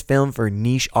making his film for a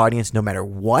niche audience no matter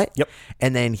what. Yep.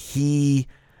 And then he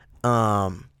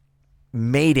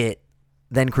made it,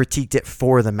 then critiqued it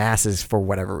for the masses for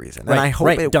whatever reason. And Right, I hope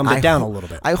right, dumbed it down a little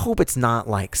bit. I hope it's not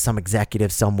like some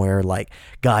executive somewhere like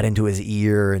got into his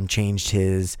ear and changed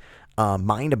his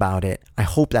mind about it. I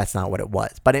hope that's not what it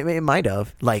was, but it might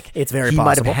have. Like, It's very he might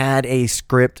possible. have had a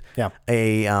script, Yeah.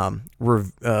 a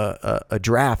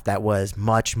draft that was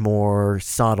much more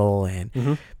subtle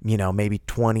and maybe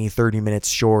 20, 30 minutes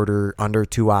shorter, under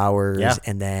 2 hours, Yeah.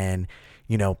 and then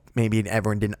maybe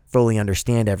everyone didn't fully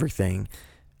understand everything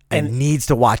and And- needs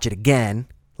to watch it again.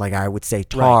 Like I would say,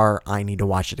 Tar, I need to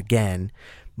watch it again,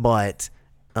 but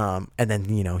and then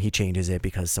he changes it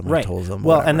because someone told him.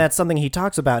 Well, whatever. and that's something he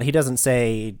talks about. He doesn't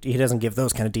give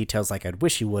those kind of details like I'd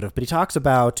wish he would have, but he talks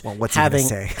about what's having. he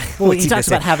gonna say? Well, What's he he gonna talks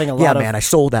about say? having a Yeah, lot of. man, I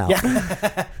sold out.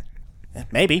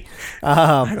 Maybe.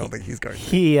 I don't think he's going to.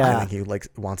 He, I think he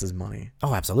wants his money.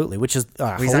 Oh, absolutely. Which is He's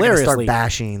not going to hilariously. start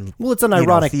bashing. Well, it's an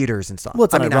ironic theaters and stuff. Well,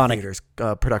 it's an not ironic- theaters,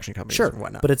 production companies Sure, and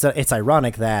whatnot. but it's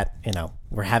ironic that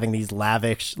we're having these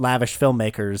lavish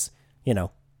filmmakers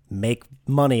make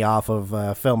money off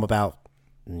of film about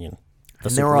the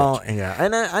and super they're all rich.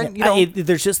 and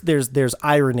There's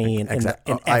irony in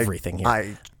everything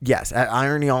here. Yes,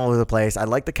 irony all over the place. I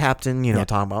like the captain, talking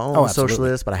about Oh, I'm a absolutely.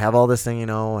 socialist, but I have all this thing,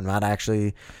 I'm not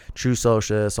actually true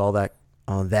socialist. All that,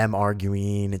 them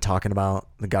arguing and talking about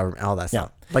the government, all that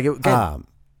stuff. Like it.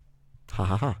 Ha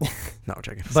ha ha. No, I'm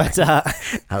joking. But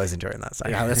I was enjoying that side.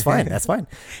 yeah, that's fine. That's fine.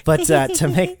 But to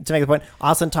make the point,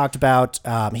 Austin talked about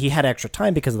he had extra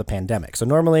time because of the pandemic. So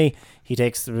normally he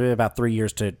takes about 3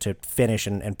 years to finish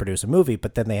and produce a movie,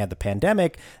 but then they had the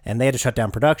pandemic and they had to shut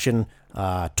down production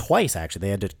twice. Actually, they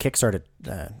had to kickstart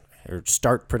it or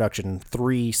start production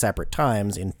 3 separate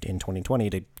times in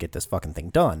 2020 to get this fucking thing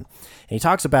done. And he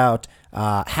talks about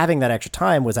having that extra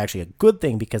time was actually a good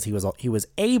thing because he was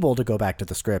able to go back to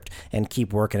the script and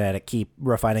keep working at it, keep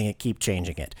refining it, keep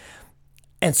changing it.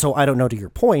 And so I don't know, to your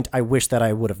point, I wish that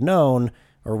I would have known,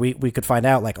 or we could find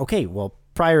out, like, okay, well,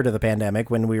 prior to the pandemic,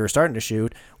 when we were starting to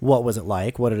shoot, what was it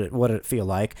like? What did it feel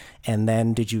like? And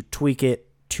then did you tweak it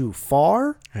too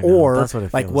far? Or that's what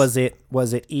it like feels.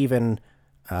 was it even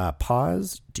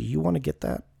pause? Do you want to get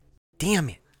that? Damn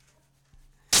it.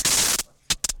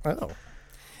 Oh.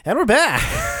 And we're back.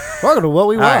 Welcome to What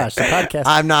We Watched, the podcast.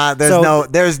 I'm not.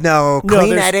 There's no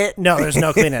clean edit. No, there's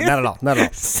no clean edit. Not at all. Not at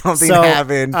all. Something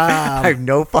happened. I have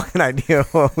no fucking idea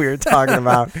what we were talking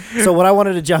about. So what I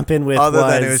wanted to jump in with other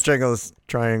than it was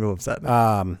Triangle of Sadness.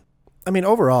 I mean,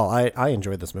 overall, I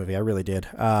enjoyed this movie. I really did.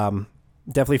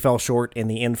 Definitely fell short in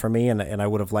the end for me, and I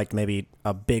would have liked maybe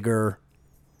a bigger,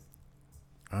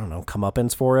 I don't know,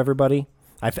 comeuppance for everybody.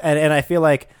 And I feel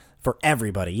like for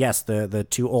everybody, yes, the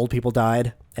two old people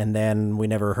died, and then we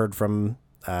never heard from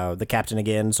the captain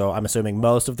again, so I'm assuming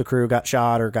most of the crew got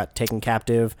shot or got taken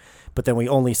captive, but then we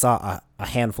only saw a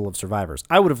handful of survivors.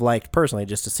 I would have liked, personally,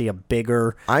 just to see a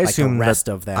bigger, the rest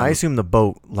of them. I assume the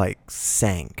boat,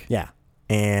 sank. Yeah.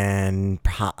 And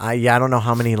I don't know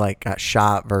how many, got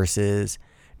shot versus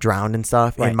drowned and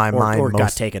stuff. Right. In my mind, or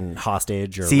got taken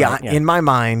hostage. Or in my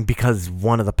mind, because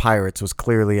one of the pirates was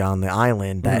clearly on the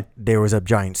island, that there was a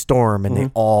giant storm and they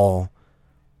all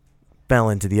fell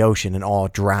into the ocean and all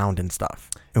drowned and stuff.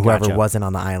 And whoever wasn't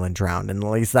on the island drowned, and at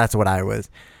least that's what I was.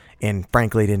 And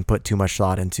frankly, didn't put too much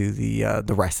thought into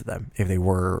the rest of them, if they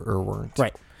were or weren't.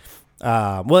 Right.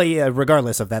 Well, yeah.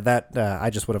 Regardless of that, I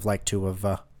just would have liked to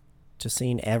have just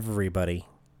seen everybody.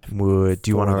 Do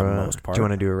you want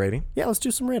to do a rating? Yeah, let's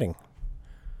do some rating.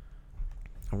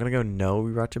 I'm gonna go no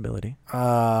rewatchability.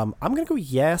 I'm gonna go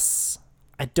yes.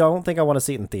 I don't think I want to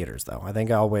see it in theaters though. I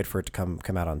think I'll wait for it to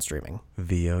come out on streaming.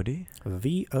 VOD.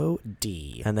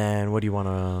 And then what do you want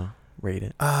to rate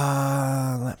it?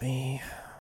 I'm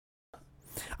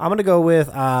gonna go with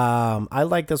I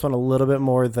like this one a little bit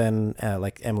more than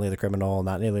like Emily the Criminal,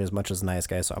 not nearly as much as Nice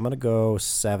Guy. So I'm gonna go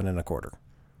 7.25.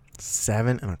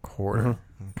 7.25.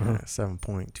 Okay,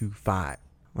 7.25.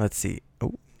 Let's see.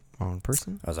 Oh, wrong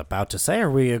person. I was about to say, are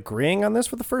we agreeing on this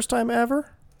for the first time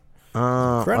ever?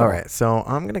 All right, so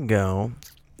I'm gonna go.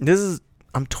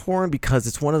 I'm torn because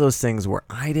it's one of those things where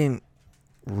I didn't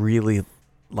really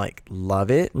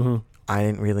love it. Mm-hmm. I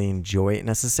didn't really enjoy it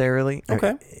necessarily.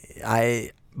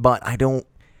 Okay. But I don't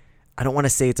want to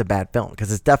say it's a bad film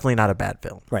because it's definitely not a bad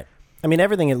film. Right. I mean,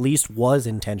 everything at least was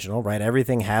intentional, right?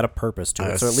 Everything had a purpose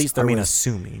to it. So at least there was...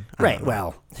 assuming. Right,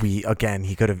 well... He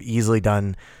could have easily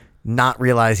not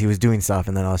realize he was doing stuff,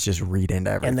 and then I'll just read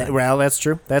into everything. That's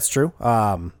true. That's true.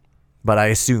 But I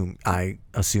assume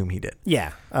he did.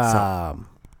 Yeah.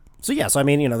 So I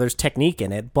mean, there's technique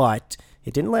in it, but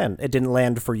it didn't land. It didn't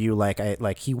land for you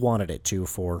like he wanted it to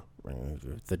for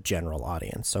the general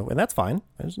audience. So, and that's fine.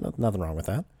 There's nothing wrong with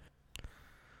that.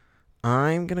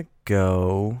 I'm gonna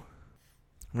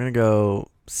go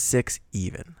 6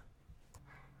 even.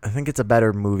 I think it's a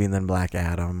better movie than Black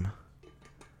Adam,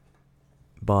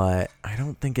 but I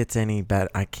don't think it's any better.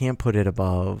 I can't put it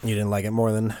above. You didn't like it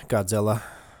more than Godzilla?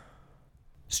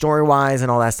 Story-wise and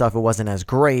all that stuff, it wasn't as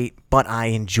great, but I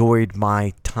enjoyed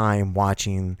my time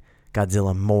watching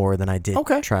Godzilla more than I did.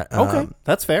 Okay,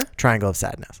 that's fair. Triangle of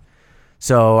Sadness.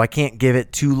 So I can't give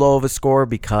it too low of a score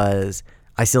because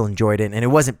I still enjoyed it, and it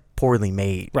wasn't poorly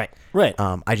made. Right.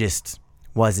 I just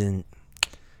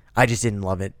didn't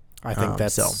love it. I think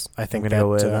that's. I think I'm gonna go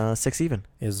with 6 even.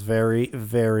 Is very,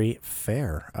 very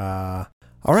fair.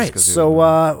 All right,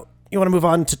 so you want to move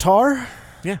on to Tar?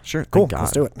 Yeah, sure. Cool.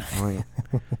 Let's do it. All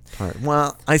right.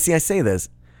 Well, I say this.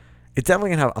 It's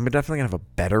definitely I'm definitely gonna have a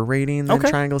better rating than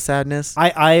Triangle of Sadness.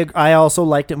 I also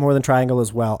liked it more than Triangle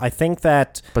as well. I think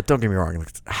that. But don't get me wrong.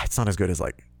 It's not as good as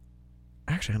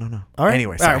Actually, I don't know. All right.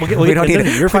 Anyway, sorry. We don't need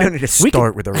to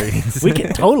start with the ratings. We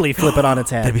can totally flip it on its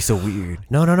head. That'd be so weird.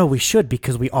 No. We should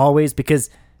because we talk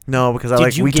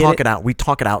it out. We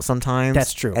talk it out sometimes.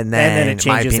 That's true. And then it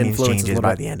my changes, opinion changes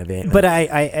by the end of it. But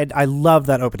I love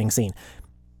that opening scene,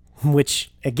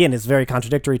 which again is very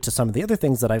contradictory to some of the other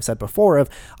things that I've said before. Of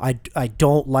I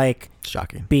don't like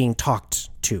shocking being talked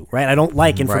to. Right. I don't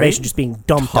like information just being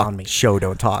dumped on me. Show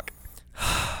don't talk.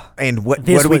 And what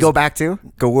do we go back to?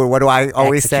 What do I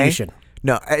always say?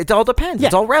 No, it all depends. Yeah,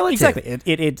 it's all relative.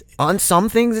 Exactly. It on some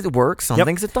things it works, some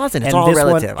things it doesn't. It's all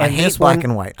relative. I hate black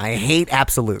and white. I hate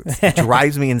absolutes. It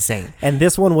drives me insane. And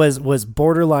this one was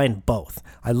borderline both.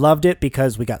 I loved it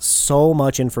because we got so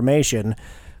much information,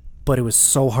 but it was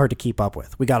so hard to keep up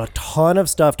with. We got a ton of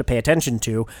stuff to pay attention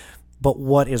to, but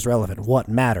what is relevant? What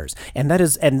matters? And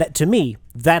that to me,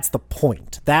 that's the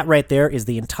point. That right there is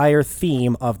the entire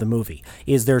theme of the movie.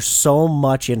 Is there so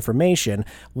much information?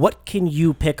 What can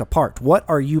you pick apart? What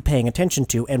are you paying attention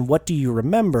to? And what do you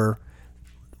remember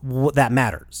that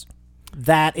matters?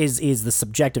 That is the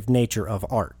subjective nature of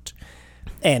art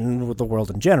and with the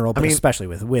world in general, but especially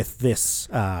with this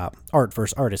art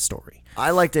versus artist story.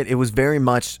 I liked it. It was very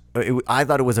much, I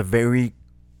thought it was a very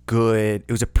good,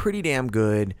 it was a pretty damn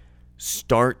good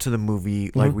start to the movie,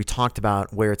 like we talked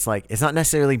about, where it's like, it's not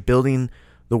necessarily building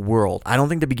the world. I don't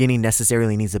think the beginning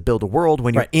necessarily needs to build a world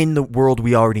when you're in the world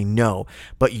we already know,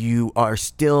 but you are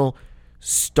still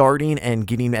starting and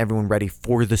getting everyone ready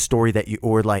for the story that you,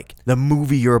 or like the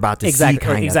movie you're about to see,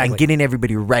 kind of, and getting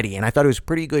everybody ready. And I thought it was a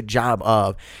pretty good job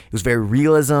of, it was very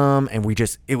realism, and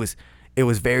it was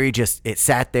very just, it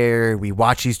sat there, we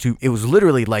watched these two, it was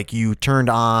literally like you turned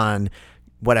on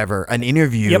whatever, an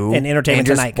interview, an Entertainment and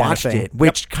just Tonight watched kind of thing. it,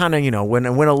 which kind of, went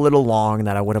a little long,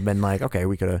 that I would have been like, okay,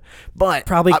 we could have, but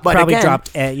probably again,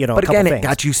 dropped, but a couple again, things. it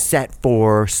got you set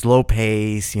for slow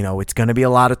pace. It's going to be a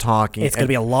lot of talking. It's going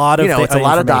to be a lot of, it's a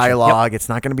lot of information. dialogue. It's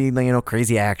not going to be,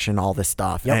 crazy action, all this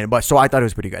stuff. But so I thought it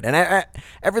was pretty good. And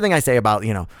everything I say about,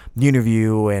 the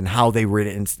interview and how they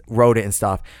wrote it and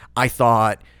stuff, I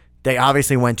thought they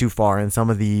obviously went too far in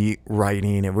some of the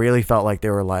writing. It really felt like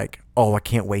they were like, oh, I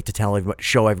can't wait to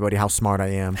show everybody how smart I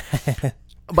am.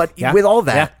 But with all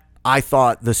that, I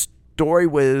thought the story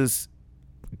was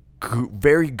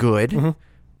very good.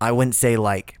 I wouldn't say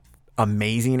like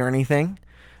amazing or anything.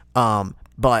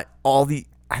 But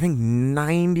I think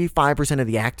 95% of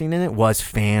the acting in it was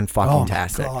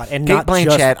fan-fucking-tastic. Oh my God. And Cate not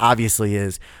Blanchett just... obviously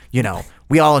is,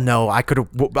 we all know, I could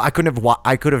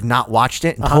have not watched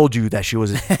it and told you that she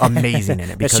was amazing in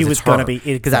it, because she was going to be,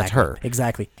 because that's her.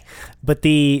 Exactly. But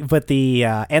the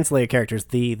ancillary characters,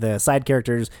 the side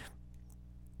characters,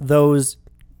 those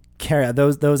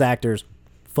actors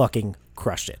fucking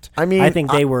crushed it. I mean, I think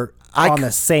they were on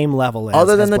the same level as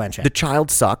other than Blanchett. the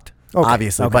child sucked.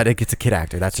 Obviously, but it's a kid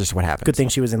actor. That's just what happens. Good thing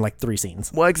she was in like 3 scenes.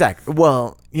 Well, exactly.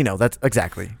 Well, that's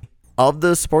exactly. Of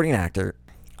the supporting actor,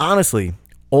 honestly,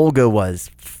 Olga was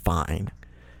fine.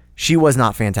 She was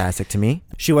not fantastic to me.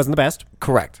 She wasn't the best.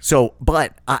 Correct. So,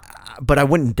 but I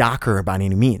wouldn't dock her by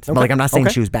any means. Okay. I'm not saying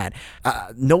she was bad.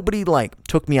 Nobody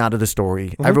took me out of the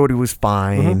story. Everybody was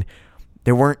fine.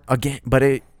 There weren't,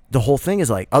 but the whole thing is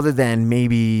like, other than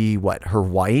maybe her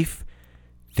wife,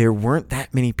 there weren't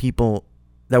that many people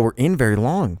that were in very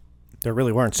long. There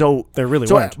really weren't. There really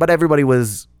weren't. But everybody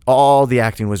all the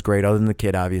acting was great, other than the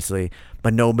kid, obviously.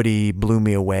 But nobody blew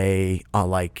me away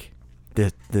like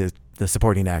the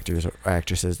supporting actors or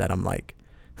actresses that I'm like.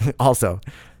 Also,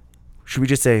 should we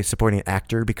just say supporting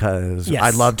actor? Because I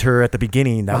loved her at the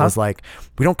beginning. That was like,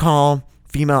 we don't call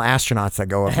female astronauts that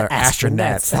go up there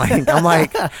astronauts. I'm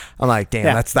like,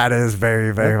 damn, that is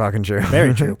very, very fucking true.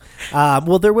 Very true.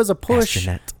 Well, there was a push.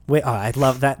 Astronaut. Wait, I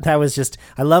love that. That was just,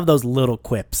 I love those little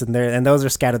quips, and those are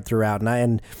scattered throughout.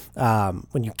 And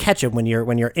when you catch them, when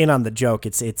you're in on the joke,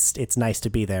 it's nice to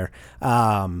be there.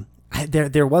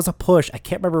 There was a push. I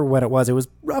can't remember what it was. It was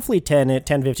roughly 10,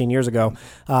 15 years ago.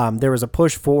 There was a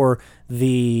push for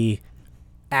the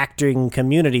acting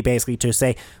community, basically, to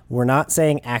say, we're not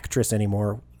saying actress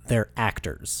anymore. They're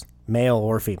actors, male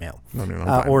or female,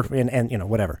 and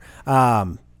whatever.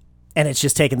 And it's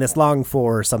just taken this long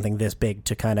for something this big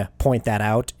to kind of point that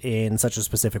out in such a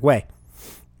specific way.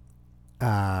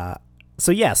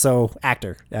 So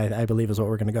actor, I believe, is what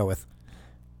we're going to go with.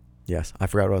 Yes, I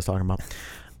forgot what I was talking about.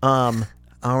 I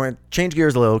want to change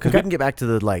gears a little, because we can get back to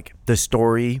the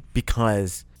story,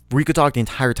 because we could talk the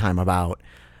entire time about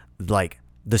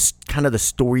this kind of the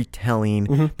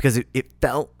storytelling, because it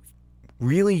felt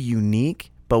really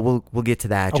unique. But we'll get to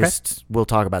that. We'll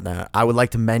talk about that. I would like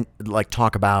to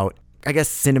talk about, I guess,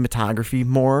 cinematography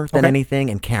more than anything,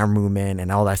 and camera movement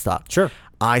and all that stuff. Sure.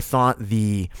 I thought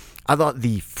the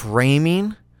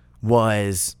framing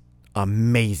was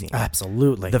amazing.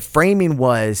 Absolutely. The framing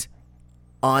was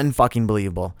unfucking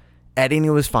believable.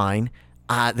 Editing was fine.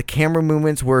 The camera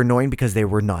movements were annoying because there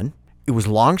were none. It was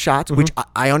long shots, which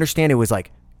I understand. It was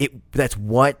like that's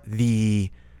what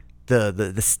the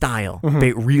style,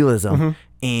 realism,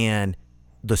 and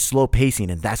the slow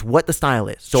pacing, and that's what the style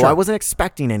is. So I wasn't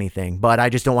expecting anything, but I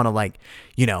just don't want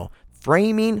to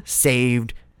framing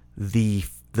saved the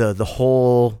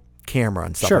whole camera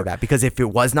and stuff like that, because if it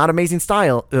was not amazing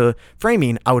style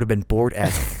framing, I would have been bored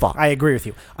as fuck. I agree with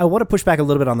you. I want to push back a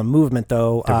little bit on the movement,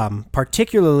 though,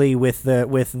 particularly with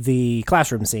the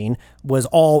classroom scene.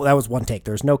 That was one take.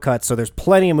 There's no cuts, so there's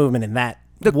plenty of movement in that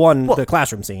the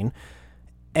classroom scene.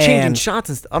 Changing shots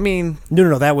and stuff. I mean,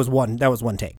 no, that was one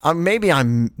take. Maybe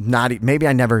I'm not. Maybe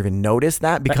I never even noticed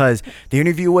that, because the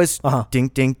interview was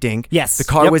dink, dink, dink. Yes, the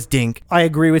car was dink. I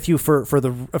agree with you for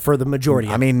the majority.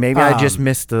 I mean, maybe I just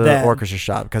missed the orchestra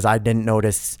shot, because I didn't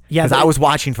notice. Because I was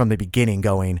watching from the beginning,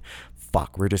 going,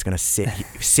 "Fuck, we're just gonna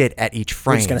sit at each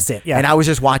frame." We're just gonna sit, yeah. And I was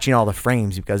just watching all the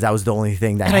frames, because that was the only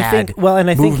thing that had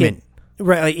movement. Think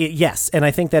Right. Yes, and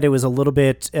I think that it was a little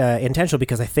bit intentional,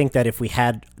 because I think that if we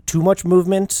had too much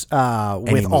movement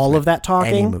with all of that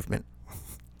talking, any movement,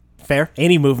 fair.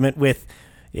 Any movement with,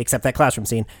 except that classroom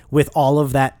scene, with all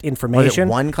of that Was information.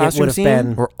 it one classroom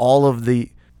scene or all of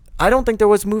the? I don't think there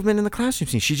was movement in the classroom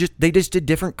scene. They just did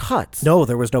different cuts. No,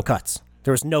 there was no cuts.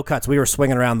 There was no cuts. We were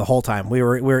swinging around the whole time. We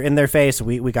were in their face.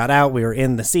 We got out. We were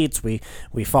in the seats. We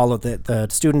followed the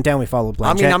student down. We followed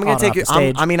Blanchett. I'm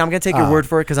gonna take your word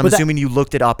for it because I'm assuming you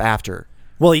looked it up after.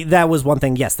 Well, that was one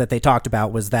thing, yes, that they talked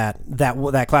about was that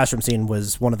classroom scene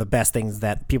was one of the best things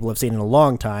that people have seen in a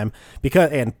long time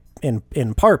because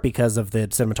in part because of the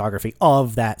cinematography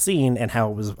of that scene and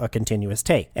how it was a continuous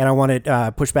take. And I want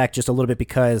to push back just a little bit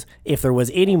because if there was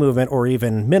any movement or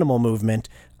even minimal movement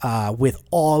with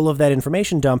all of that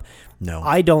information dump, no,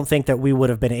 I don't think that we would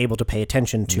have been able to pay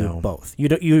attention to both. You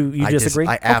disagree?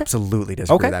 I absolutely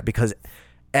disagree with that because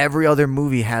every other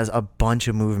movie has a bunch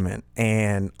of movement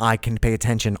and I can pay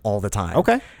attention all the time.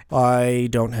 Okay. I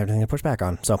don't have anything to push back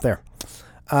on. So there.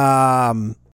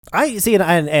 I see it,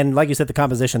 and like you said, the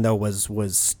composition though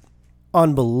was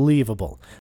unbelievable.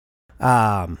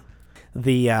 The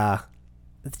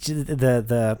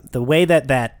way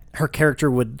that her character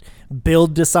would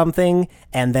build to something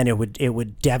and then it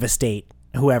would devastate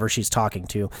whoever she's talking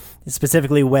to.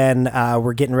 Specifically when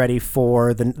we're getting ready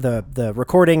for the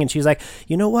recording and she's like,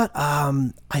 you know what?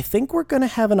 I think we're gonna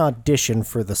have an audition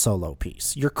for the solo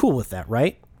piece. You're cool with that,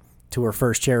 right? To her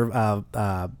first chair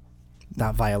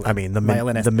not violin. I mean,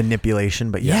 violinist. the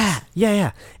manipulation, but yes.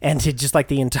 Yeah. And to just like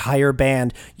the entire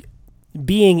band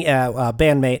being a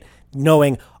bandmate,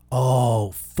 knowing,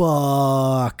 oh,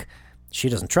 fuck, she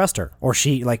doesn't trust her. Or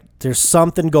she, like, there's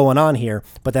something going on here.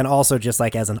 But then also just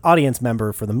like as an audience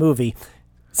member for the movie,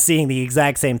 seeing the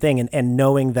exact same thing and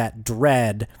knowing that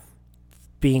dread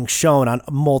being shown on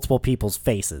multiple people's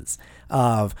faces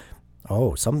of,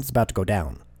 oh, something's about to go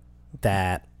down.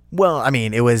 Well, I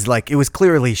mean, it was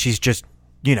clearly she's just,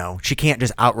 she can't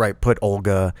just outright put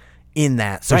Olga in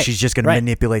that. So she's just going to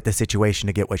manipulate the situation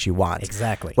to get what she wants.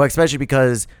 Exactly. Well, especially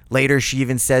because later she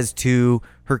even says to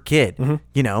her kid,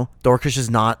 the orchestra's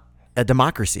not a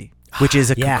democracy, which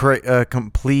is a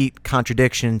complete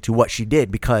contradiction to what she did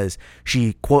because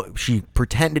she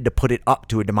pretended to put it up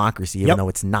to a democracy even though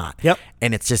it's not. Yep.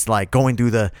 And it's just like going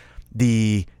through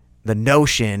the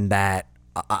notion that,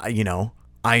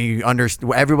 I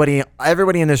understand. Everybody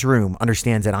in this room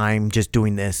understands that I'm just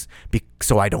doing this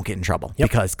so I don't get in trouble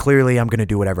because clearly I'm going to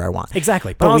do whatever I want.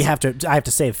 Exactly, but I have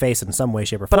to save face in some way,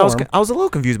 shape, or form. But I was a little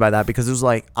confused by that because it was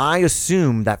like I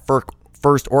assumed that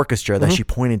first orchestra that she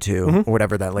pointed to or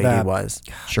whatever that lady was.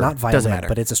 Sure, not violin, doesn't matter.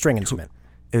 But it's a string instrument.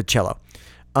 Cello.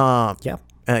 I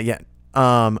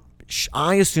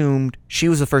assumed she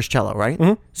was the first cello,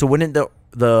 right? So wouldn't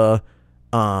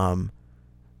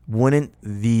wouldn't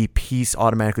the piece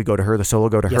automatically go to her, the solo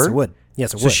go to her? Yes, it would.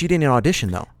 So she didn't audition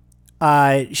though.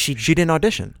 She didn't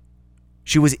audition.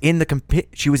 She was in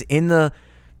the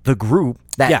group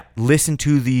that listened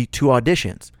to the two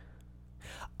auditions.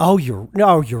 Oh, you're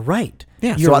right.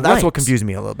 Yeah, so that's what confused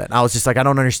me a little bit. I was just like, I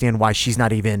don't understand why she's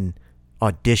not even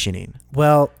auditioning.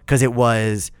 Well, because it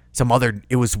was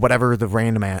whatever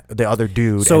the other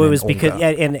dude. So it was because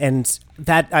and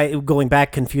that going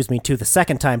back confused me too the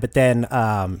second time, but then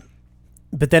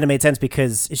it made sense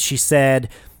because she said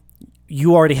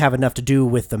you already have enough to do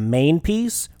with the main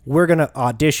piece. We're gonna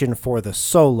audition for the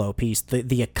solo piece,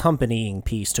 the accompanying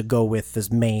piece to go with the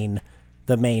main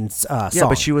song. Yeah,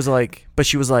 but she was like,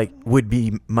 would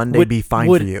Monday be fine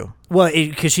for you? Well,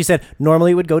 because she said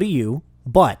normally it would go to you,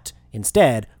 but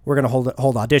instead, we're going to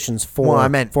hold auditions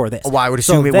for this. Well, I would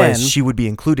assume she would be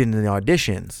included in the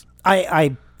auditions.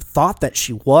 I thought that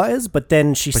she was, but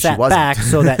then she sat back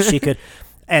so that she could.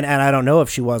 And I don't know if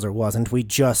she was or wasn't. We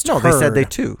just heard. They said they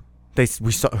too.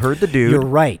 Heard the dude. You're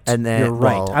right. And then you're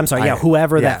right. I'm sorry.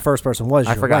 Whoever that first person was.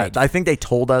 I forgot. Right. I think they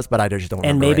told us, but I just don't remember.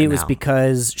 And maybe it was now.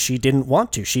 Because she didn't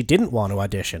want to. She didn't want to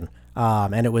audition.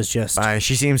 And it was just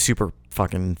she seemed super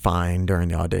fucking fine during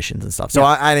the auditions and stuff. So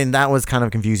I mean that was kind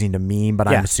of confusing to me, but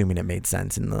I'm assuming it made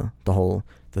sense in the whole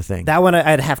thing. That one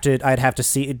I'd have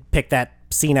to pick that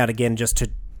scene out again just to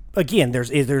again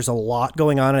there's a lot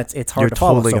going on. It's hard to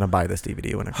follow. You're totally gonna buy this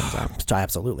DVD when it comes out.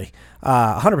 Absolutely,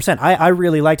 100%. I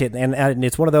really liked it, and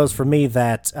it's one of those for me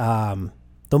that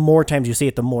the more times you see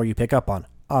it, the more you pick up on,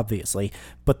 obviously,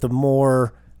 but the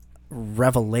more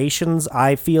revelations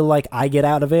I feel like I get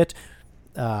out of it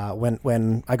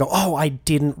when I go, oh, I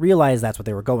didn't realize that's what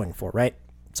they were going for, right?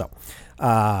 So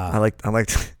I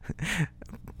liked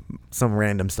some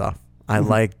random stuff. I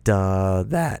liked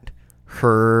that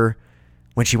her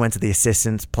when she went to the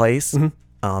assistant's place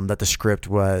that the script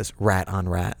was rat on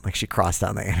rat, like she crossed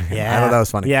out the I thought that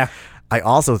was funny. Yeah. I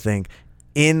also think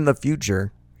in the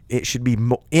future it should be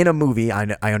in a movie. I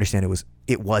understand it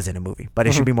was in a movie, but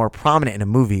it should be more prominent in a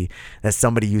movie that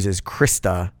somebody uses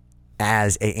Krista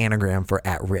as a anagram for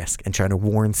at risk and trying to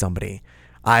warn somebody.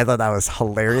 I thought that was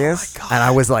hilarious. Oh, and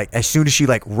I was like, as soon as she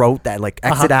like wrote that, like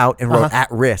exit out and wrote at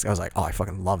risk, I was like, oh, I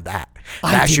fucking love that.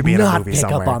 That should be in a movie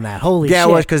somewhere. I did not pick up on that. Holy shit. Yeah,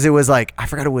 it was because it was like, I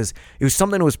forgot it was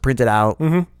something that was printed out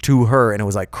to her, and it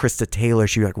was like Krista Taylor.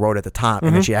 She like wrote at the top,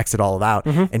 and then she exited all of out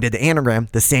and did the anagram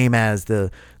the same as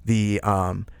the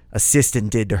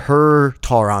assistant did to her,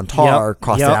 tar on tar,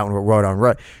 crossed it out and wrote on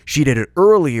right. She did it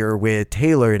earlier with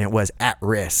Taylor, and it was at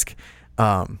risk.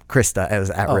 Krista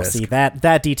as at risk. See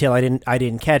that detail I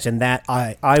didn't catch, and that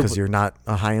I because you're not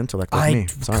a high intellect like me.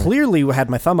 Sorry. Clearly had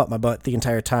my thumb up my butt the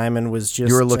entire time and was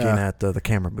just. You were looking at the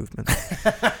camera movement.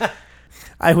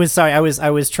 I was sorry. I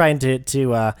was trying to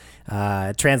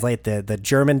translate the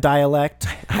German dialect.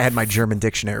 I had my German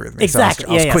dictionary with me. Exactly.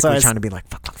 So I was quickly trying to be like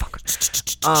fuck.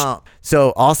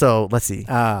 So also, let's see.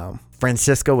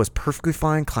 Francisca was perfectly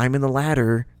fine climbing the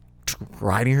ladder,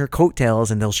 riding her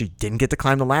coattails until she didn't get to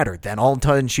climb the ladder. Then all of a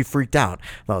sudden she freaked out.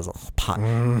 That was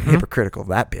hypocritical of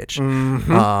that bitch.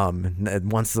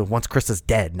 Once Krista's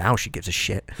dead, now she gives a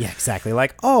shit. Yeah, exactly.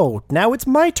 Like, oh, now it's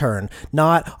my turn.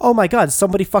 Not, oh my god,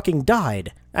 somebody fucking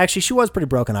died. Actually, she was pretty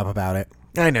broken up about it.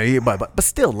 I know, but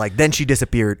still, like, then she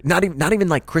disappeared. Not even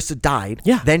like Krista died.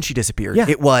 Yeah. Then she disappeared. Yeah.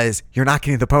 It was, you're not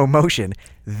getting the promotion.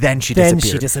 Then she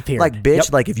disappeared. Like,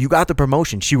 bitch, like, if you got the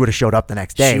promotion, she would have showed up the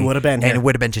next day. She would have been here. And it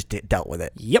would have been just dealt with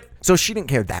it. Yep. So she didn't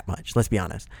care that much, let's be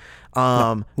honest.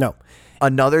 No.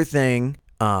 Another thing,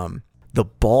 the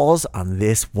balls on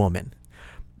this woman,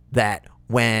 that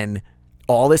when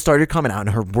all this started coming out and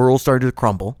her world started to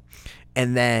crumble,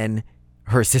 and then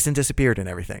her assistant disappeared and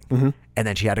everything, and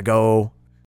then she had to go.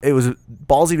 It was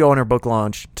ballsy to go on her book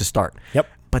launch to start. Yep.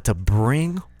 But to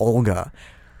bring Olga,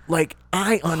 like,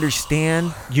 I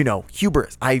understand,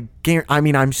 hubris. I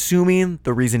mean, I'm assuming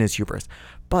the reason is hubris,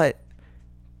 but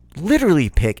literally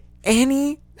pick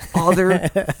any other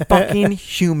fucking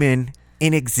human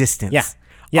in existence.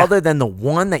 Yeah. Other than the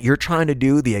one that you're trying to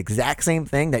do the exact same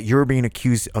thing that you're being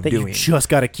accused of doing. You just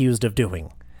got accused of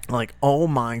doing. Like, oh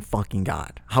my fucking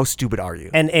God. How stupid are you?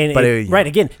 Right,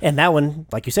 again, and that one,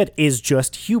 like you said, is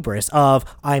just hubris of,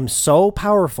 I'm so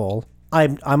powerful,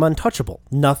 I'm untouchable.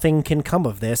 Nothing can come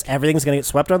of this. Everything's going to get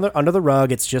swept under the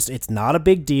rug. It's not a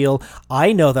big deal.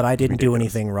 I know that I didn't do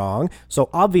anything wrong, so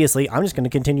obviously I'm just going to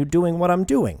continue doing what I'm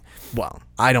doing. Well,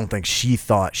 I don't think she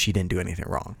thought she didn't do anything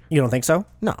wrong. You don't think so?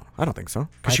 No, I don't think so.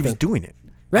 Because she was doing it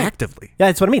actively. Yeah,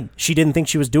 that's what I mean. She didn't think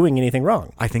she was doing anything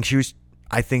wrong. I think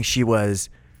she was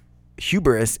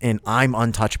hubris and I'm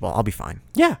untouchable. I'll be fine.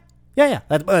 Yeah.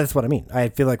 That's what I mean. I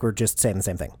feel like we're just saying the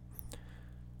same thing.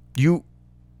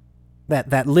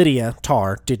 That Lydia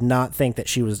Tarr did not think that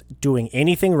she was doing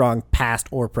anything wrong, past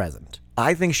or present.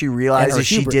 I think she realizes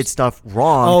she did stuff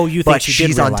wrong. Oh, you think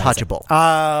she's untouchable.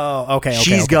 Oh, okay.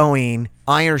 She's going,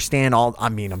 I understand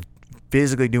I'm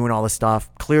physically doing all this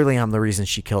stuff. Clearly I'm the reason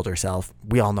she killed herself.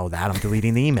 We all know that. I'm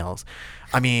deleting the emails.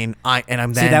 I mean,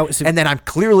 and then I'm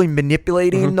clearly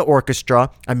manipulating the orchestra.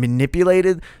 I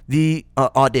manipulated the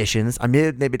auditions. I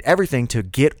manipulated everything to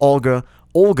get Olga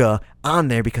on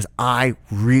there because I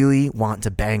really want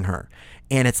to bang her.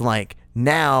 And it's like,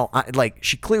 now,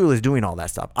 she clearly was doing all that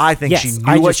stuff. I think she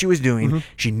knew what she was doing.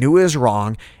 She knew it was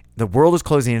wrong. The world is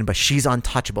closing in, but she's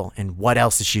untouchable. And what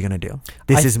else is she going to do?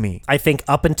 This is me. I think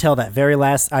up until that very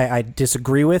last, I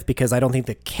disagree with, because I don't think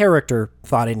the character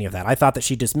thought any of that. I thought that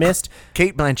she dismissed.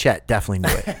 Cate Blanchett definitely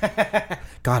knew it.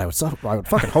 God, I would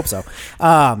fucking hope so.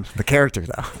 The character,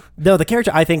 though. No, the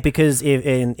character, I think, because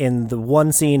in the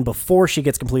one scene before she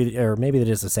gets completed, or maybe it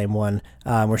is the same one,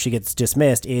 where she gets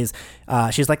dismissed, is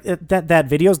she's like, that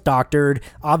video's doctored.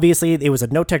 Obviously, it was a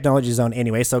no technology zone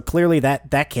anyway, so clearly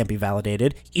that can't be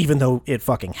validated, even though it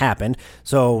fucking happened.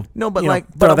 So no, but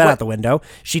throw that out the window.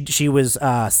 She was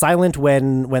silent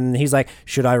when he's like,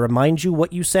 should I remind you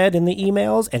what you said in the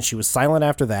emails? And she was silent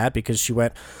after that because she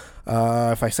went,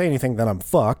 if I say anything, then I'm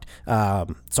fucked. I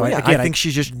think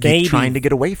she's just trying to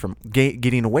get away from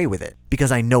getting away with it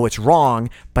because I know it's wrong,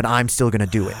 but I'm still gonna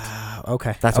do it.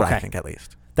 Okay, that's what I think, at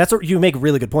least. That's what you make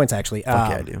really good points, actually. Okay,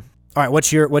 I do. All right,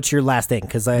 what's your last thing?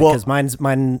 Because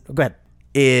mine. Go ahead.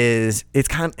 It's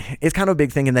kind of a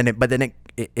big thing, and then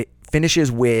it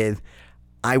finishes with,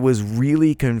 I was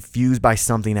really confused by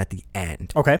something at the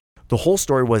end. Okay. The whole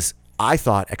story was, I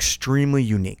thought, extremely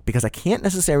unique because I can't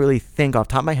necessarily think off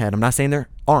the top of my head. I'm not saying there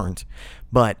aren't,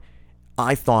 but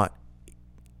I thought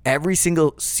every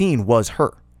single scene was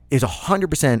her. Is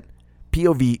 100%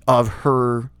 POV of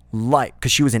her like,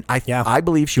 because she was in, I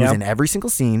believe she was in every single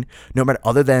scene, no matter,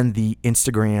 other than the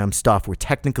Instagram stuff where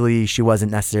technically she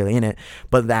wasn't necessarily in it,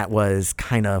 but that was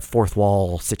kind of fourth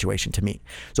wall situation to me.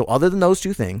 So other than those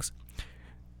two things,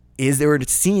 is there a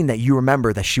scene that you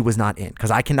remember that she was not in?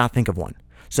 Because I cannot think of one.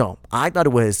 So I thought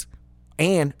it was,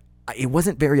 and it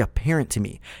wasn't very apparent to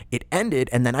me. It ended,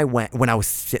 and then I went, when I was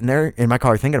sitting there in my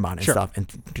car thinking about it and stuff,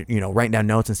 and, you know, writing down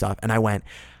notes and stuff, and I went,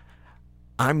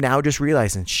 I'm now just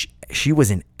realizing she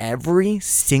was in every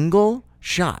single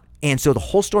shot. And so the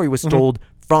whole story was told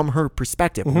from her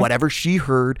perspective. Whatever she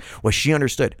heard, what she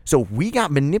understood. So we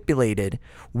got manipulated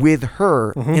with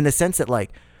her in the sense that,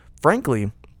 like,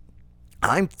 frankly,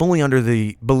 I'm fully under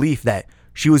the belief that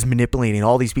she was manipulating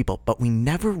all these people, but we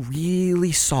never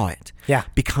really saw it. Yeah.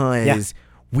 Because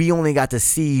we only got to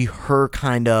see her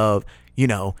kind of, you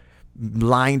know,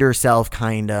 lined herself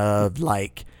kind of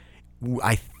like,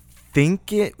 I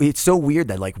think it's so weird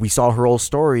that, like, we saw her whole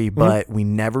story, but we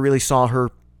never really saw her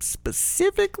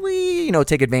specifically, you know,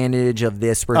 take advantage of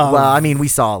this. Well, I mean, we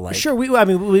saw, like, sure, we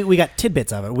got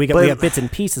tidbits of it. We got bits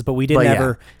and pieces, but we didn't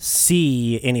ever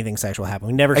see anything sexual happen.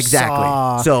 We never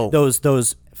saw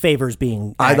those favors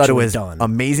being. I thought it was done.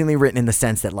 Amazingly written in the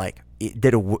sense that, like, it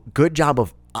did a good job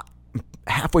of.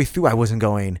 Halfway through, I wasn't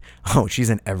going, oh, she's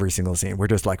in every single scene. We're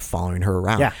just, like, following her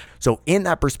around. Yeah. So in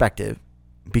that perspective,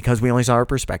 because we only saw her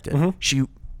perspective, she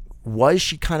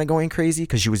kind of going crazy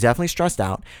because she was definitely stressed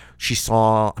out. She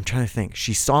saw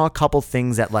a couple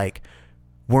things that, like,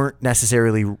 weren't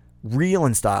necessarily real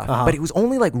and stuff, but it was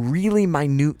only, like, really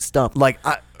minute stuff. Like,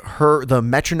 the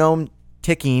metronome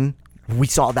ticking, we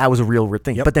saw that was a real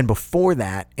thing. But then before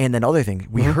that, and then other things,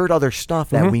 we heard other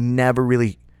stuff that we never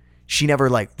really, she never,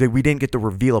 like, we didn't get the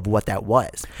reveal of what that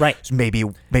was. Right. So maybe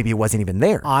it wasn't even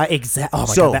there. Exactly. Oh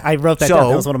my God. I wrote that down.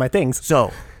 That was one of my things.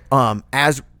 So,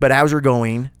 as we're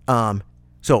going,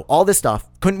 so all this stuff,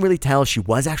 couldn't really tell she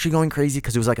was actually going crazy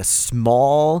because it was like a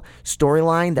small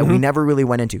storyline that we never really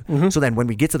went into. So then when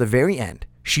we get to the very end,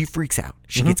 she freaks out.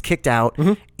 She gets kicked out,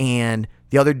 and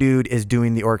the other dude is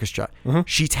doing the orchestra.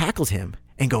 She tackles him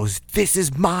and goes, this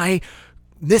is mine.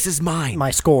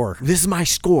 My score. This is my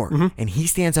score. And he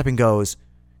stands up and goes,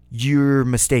 you're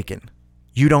mistaken.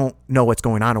 You don't know what's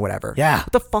going on or whatever. Yeah.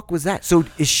 What the fuck was that? So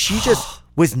is she just,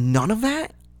 was none of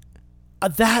that?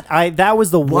 That was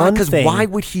the one thing. Because why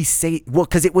would he say? Well,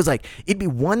 because it was like, it'd be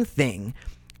one thing.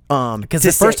 Because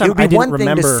the first time it would be I didn't one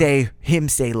remember thing to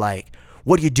say like,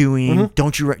 "What are you doing?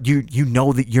 Don't you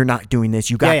know that you're not doing this?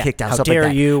 You got kicked out." How stuff dare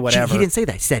like that. you? Whatever. He didn't say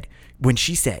that. He said when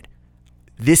she said,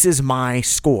 "This is my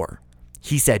score,"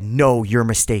 he said, "No, you're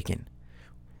mistaken."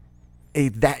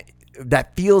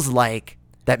 That feels like.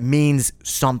 That means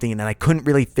something, and I couldn't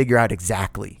really figure out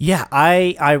exactly. Yeah,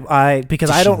 I because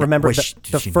I don't remember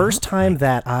the first time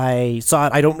that I saw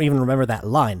it. I don't even remember that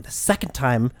line. The second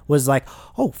time was like,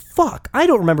 oh fuck, I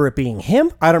don't remember it being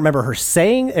him. I don't remember him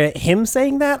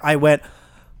saying that. I went,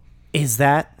 is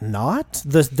that not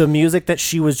the music that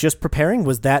she was just preparing?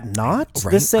 Was that not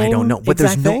the same? I don't know, but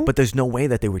thing? there's no way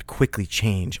that they would quickly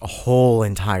change a whole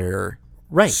entire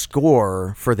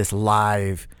score for this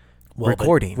live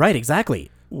recording. Right, exactly.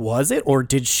 Was it, or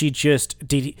did she just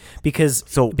because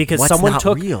what's someone not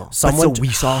took real? someone we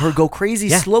saw her go crazy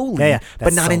slowly,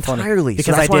 but not entirely.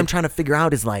 Because that's what I'm trying to figure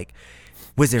out is like,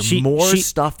 was there more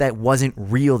stuff that wasn't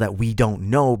real that we don't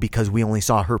know because we only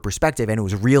saw her perspective and it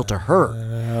was real to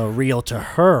her? Real to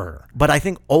her. But I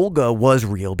think Olga was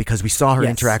real because we saw her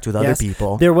interact with other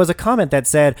people. There was a comment that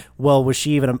said, "Well, was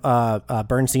she even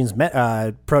Bernstein's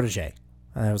protege?"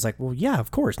 And I was like, "Well, yeah,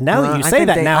 of course." Now that you say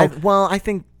that,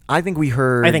 I think we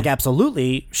heard. I think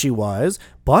absolutely she was,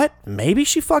 but maybe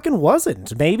she fucking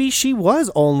wasn't. Maybe she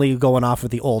was only going off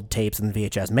with the old tapes and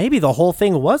VHS. Maybe the whole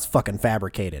thing was fucking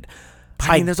fabricated.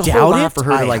 I mean, there's a whole lot for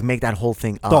her to like make that whole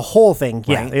thing up. The whole thing,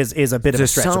 is a bit of a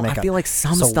stretch to make up. I feel like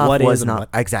some stuff was not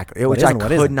exactly, which I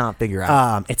could not figure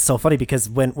out. It's so funny because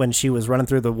when she was running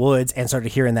through the woods and started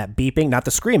hearing that beeping, not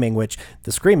the screaming, which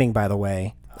the screaming, by the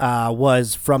way,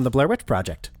 was from the Blair Witch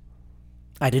Project.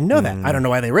 I didn't know that. I don't know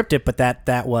why they ripped it, but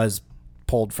that was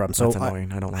pulled from. So that's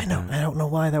annoying. I don't know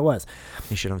why that was.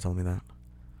 You should have told me that.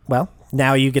 Well,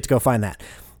 now you get to go find that.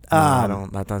 No,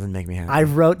 that doesn't make me happy. I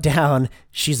wrote down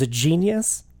she's a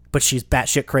genius, but she's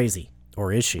batshit crazy.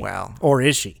 Or is she? Wow. Or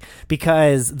is she?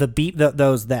 Because the beep, that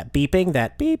beeping,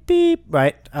 that beep beep,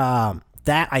 right?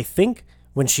 That I think.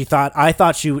 When I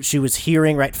thought she was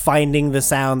hearing, right, finding the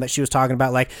sound that she was talking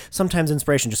about. Like sometimes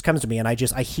inspiration just comes to me and I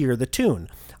hear the tune.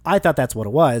 I thought that's what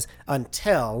it was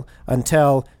until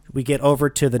we get over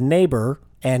to the neighbor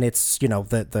and it's, you know,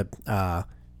 the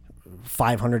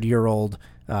 500-year-old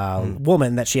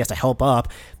woman that she has to help up.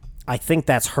 I think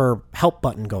that's her help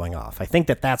button going off. I think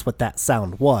that that's what that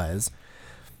sound was,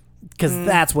 because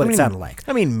that's what it sounded like.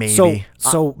 I mean, maybe.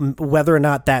 So whether or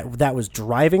not that was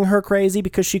driving her crazy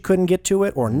because she couldn't get to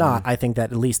it or not, I think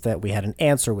that at least that we had an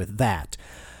answer with that.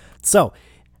 So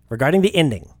regarding the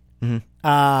ending,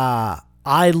 I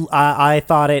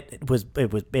thought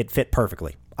it fit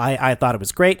perfectly. I thought it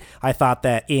was great. I thought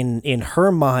that in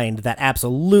her mind, that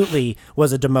absolutely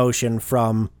was a demotion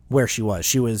from where she was.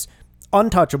 She was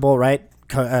untouchable, right?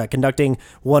 Conducting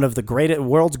one of the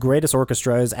world's greatest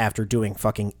orchestras after doing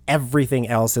fucking everything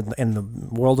else in the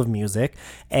world of music.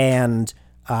 And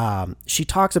she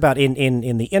talks about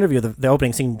in the interview, the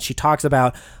opening scene, she talks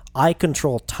about, I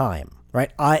control time,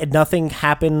 right? Nothing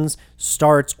happens,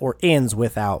 starts, or ends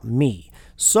without me.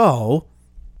 So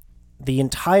the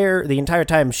entire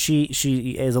time she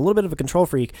is a little bit of a control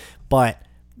freak, but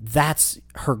that's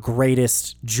her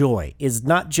greatest joy, is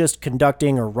not just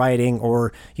conducting or writing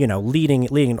or, leading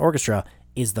an orchestra,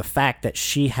 is the fact that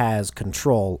she has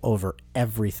control over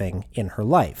everything in her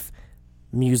life,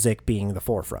 music being the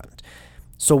forefront.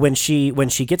 So when she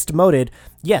gets demoted,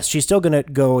 yes, she's still going to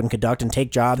go and conduct and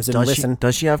take jobs and listen.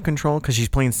 Does she have control? Because she's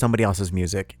playing somebody else's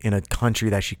music in a country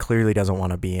that she clearly doesn't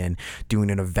want to be in, doing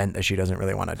an event that she doesn't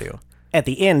really want to do. At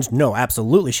the end, no,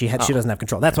 absolutely, she doesn't have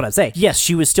control. That's what I'd say. Yes,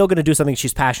 she was still going to do something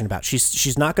she's passionate about.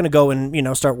 She's not going to go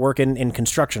and start working in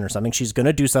construction or something. She's going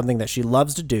to do something that she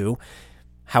loves to do.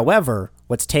 However,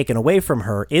 what's taken away from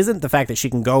her isn't the fact that she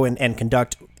can go and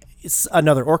conduct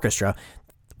another orchestra.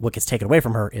 What gets taken away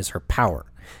from her is her power.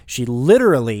 She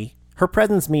literally, her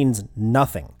presence means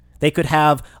nothing. They could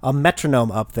have a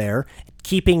metronome up there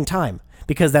keeping time,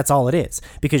 because that's all it is.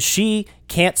 Because she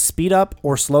can't speed up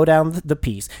or slow down the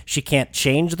piece. She can't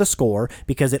change the score,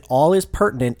 because it all is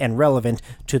pertinent and relevant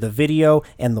to the video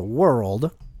and the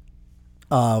world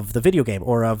of the video game,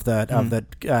 or of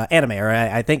the anime, or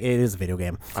I think it is a video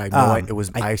game. I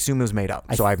assume it was made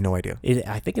up, so I have no idea.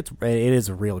 I think it is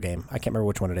a real game. I can't remember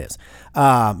which one it is.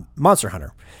 Monster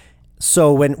Hunter.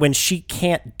 So when she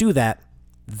can't do that,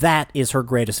 that is her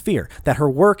greatest fear, that her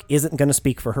work isn't going to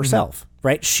speak for herself,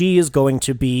 right? She is going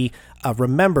to be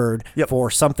remembered for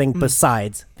something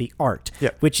besides the art,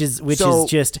 which is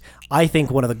just, I think,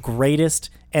 one of the greatest.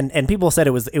 And people said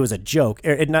it was a joke,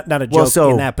 not a joke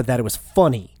in that, but that it was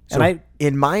funny. So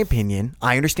in my opinion,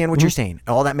 I understand what you're saying.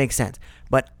 All that makes sense.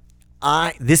 But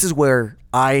this is where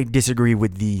I disagree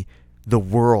with the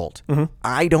world.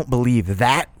 I don't believe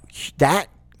that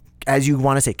as you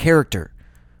want to say, character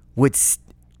would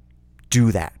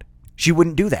do that. She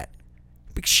wouldn't do that.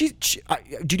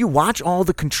 Did you watch all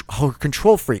the her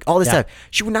control freak, all this stuff?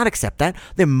 She would not accept that.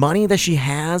 The money that she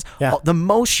has, the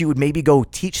most she would maybe go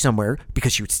teach somewhere,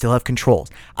 because she would still have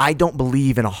controls. I don't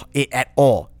believe it at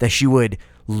all that she would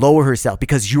lower herself,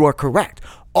 because you are correct.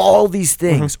 All these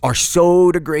things are so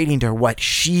degrading to her, what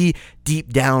she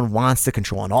deep down wants to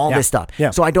control and all this stuff.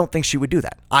 Yeah. So I don't think she would do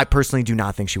that. I personally do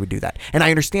not think she would do that. And I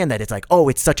understand that it's like, oh,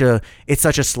 it's such a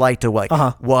slight to like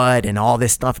what and all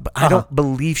this stuff. But I don't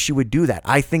believe she would do that.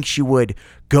 I think she would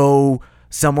go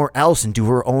somewhere else and do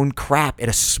her own crap at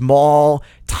a small,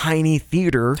 tiny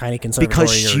theater, because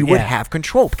she would have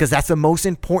control, because that's the most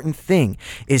important thing,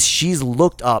 is she's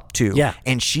looked up to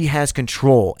and she has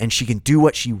control and she can do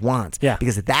what she wants,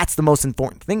 because that's the most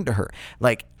important thing to her.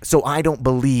 Like, so I don't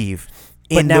believe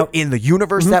in the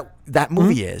universe that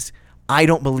movie is, I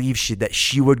don't believe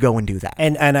she would go and do that.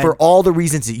 And for all the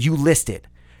reasons that you listed,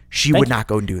 she would not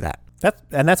go and do that.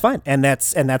 That's fine, and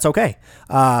that's okay.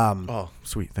 Oh,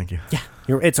 sweet, thank you. Yeah,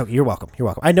 you're welcome. You're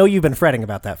welcome. I know you've been fretting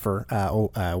about that for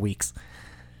weeks.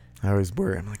 I always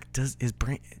worry. I'm like,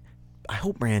 I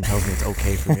hope Brandon tells me it's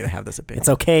okay for me to have this opinion. It's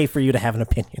okay for you to have an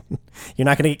opinion. You're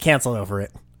not going to get canceled over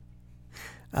it.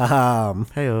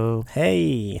 Hey-o.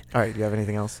 Hey. All right. Do you have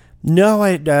anything else? No.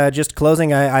 I just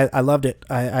closing. I loved it.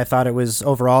 I thought it was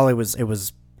overall. It was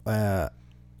a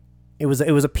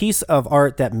piece of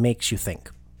art that makes you think.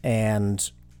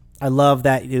 And I love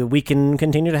that we can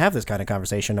continue to have this kind of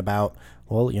conversation about,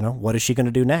 well, what is she going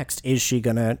to do next? Is she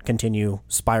going to continue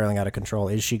spiraling out of control?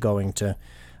 Is she going to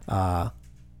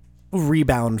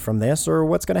rebound from this, or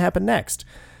what's going to happen next?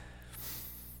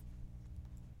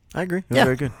 I agree. It was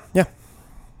very good. Yeah.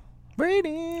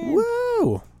 Rating.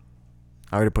 Woo.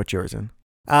 I already put yours in.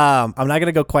 I'm not going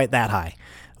to go quite that high.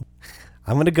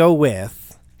 I'm going to go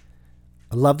with,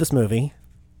 I love this movie.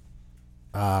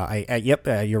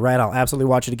 You're right. I'll absolutely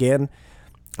watch it again.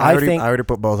 I already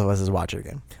put both of us as watch it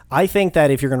again. I think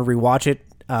that if you're going to rewatch it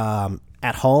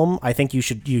at home, I think you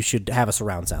should have a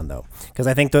surround sound, though, because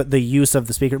I think the use of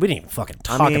the speaker. We didn't even fucking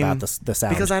talk about the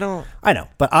sound, because I don't. I know,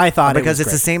 but I thought because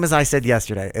it's the same as I said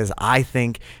yesterday. Is I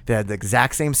think they had the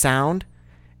exact same sound,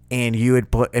 and you had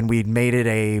put and we'd made it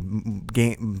a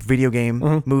video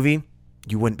game movie,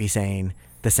 you wouldn't be saying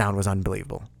the sound was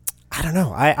unbelievable. I don't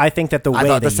know. I think that the way I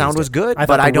thought they the sound used was it- good, I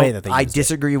but thought I the way don't. that they I used it-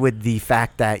 disagree with the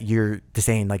fact that you're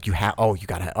saying like you have. Oh, you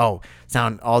gotta. Oh,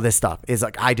 sound. All this stuff is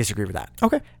like I disagree with that.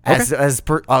 Okay. As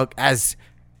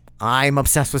I'm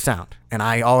obsessed with sound, and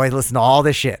I always listen to all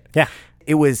this shit. Yeah.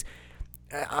 It was.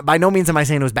 By no means am I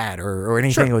saying it was bad or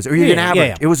anything. Sure. It was or even Yeah, average.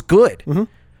 yeah. It was good.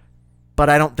 But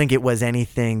I don't think it was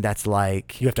anything that's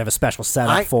like. You have to have a special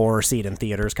setup for see it in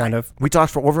theaters, kind of. We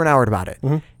talked for over an hour about it,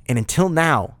 and until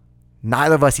now,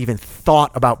 neither of us even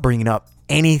thought about bringing up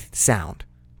any sound.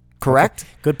 Correct? Okay.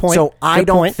 Good point. So I Good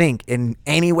don't point. think in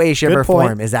any way, shape, Good or point.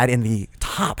 form is that in the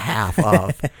top half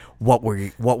of what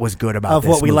was good about Of this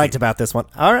what we movie. liked about this one.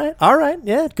 All right.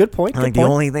 Yeah, good point. I Good think point.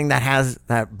 the only thing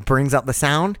that brings up the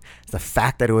sound is the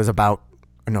fact that it was about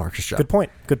an orchestra. Good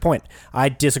point. Good point. I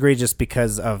disagree just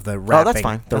because of the rapping. Oh, that's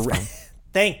fine. That's fine.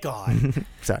 Thank God.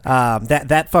 Sorry.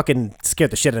 That fucking scared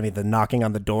the shit out of me. The knocking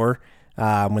on the door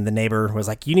when the neighbor was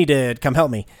like, "You need to come help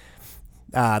me."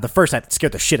 The first time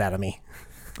scared the shit out of me.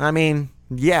 I mean,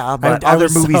 yeah, but I other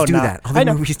was movies so do not- that. I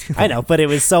know. Movies do that. I know, but it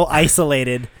was so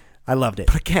isolated. I loved it.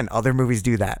 But again, other movies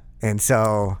do that, and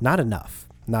so Not enough.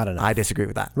 Not enough. I disagree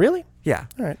with that. Really? Yeah.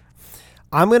 All right.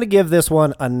 I'm gonna give this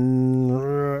one a. I'm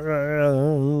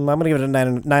gonna give it a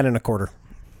 9.25.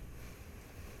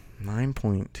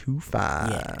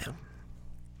 9.25. Yeah.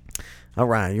 All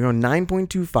right, you're on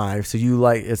 9.25. So you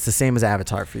like it's the same as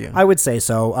Avatar for you. I would say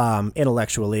so,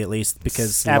 intellectually at least,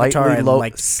 because Avatar I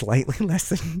liked. Slightly less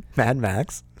than Mad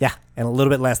Max. Yeah, and a little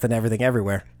bit less than Everything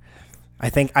Everywhere. I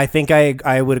think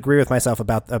I would agree with myself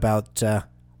about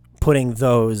putting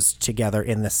those together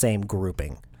in the same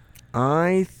grouping.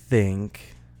 I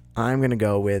think I'm gonna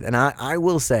go with, and I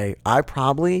will say I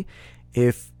probably,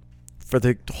 if for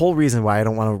the whole reason why I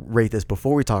don't want to rate this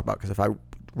before we talk about, because if I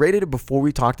rated it before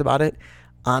we talked about it,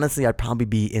 honestly I'd probably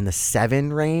be in the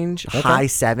 7 range, high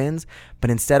 7s, but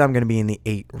instead I'm gonna be in the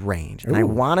 8 range, and I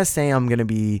want to say I'm gonna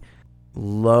be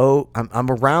low. I'm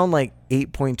around like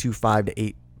 8.25 to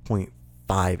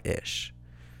 8.5 ish.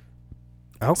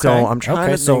 Okay. So I'm trying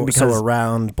to think because so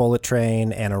around Bullet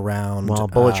Train and around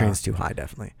Bullet Train's too high,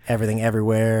 definitely. Everything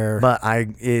Everywhere. But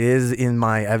it is in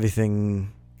my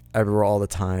everything, everywhere, all the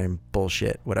time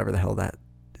bullshit, whatever the hell that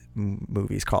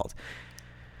movie's called.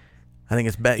 I think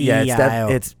it's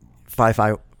it's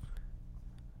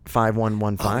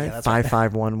 5115,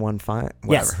 55115.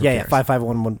 Yes, yeah,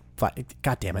 55115.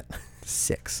 God damn it.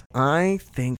 6. I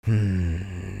think.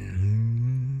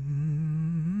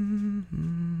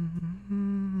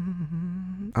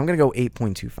 I'm gonna go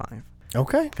 8.25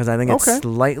 Okay. because I think it's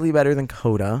slightly better than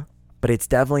Coda, but it's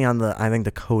definitely on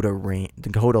the Coda range, the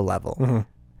Coda level. Mm-hmm.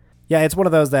 Yeah, it's one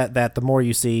of those that the more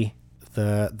you see,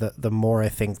 the more I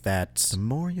think that The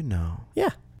more you know. yeah.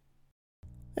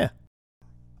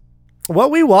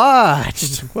 What we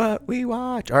watched. What we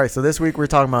watch. All right, so this week we're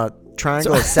talking about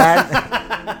Triangle of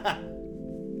Sadness.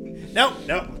 Nope.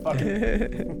 Fuck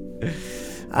it.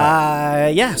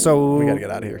 Yeah, so We gotta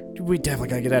get out of here. We definitely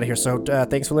gotta get out of here. So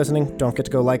thanks for listening. Don't forget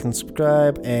to go like and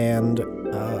subscribe and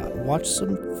watch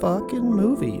some fucking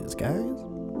movies, guys.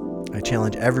 I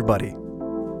challenge everybody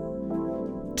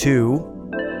to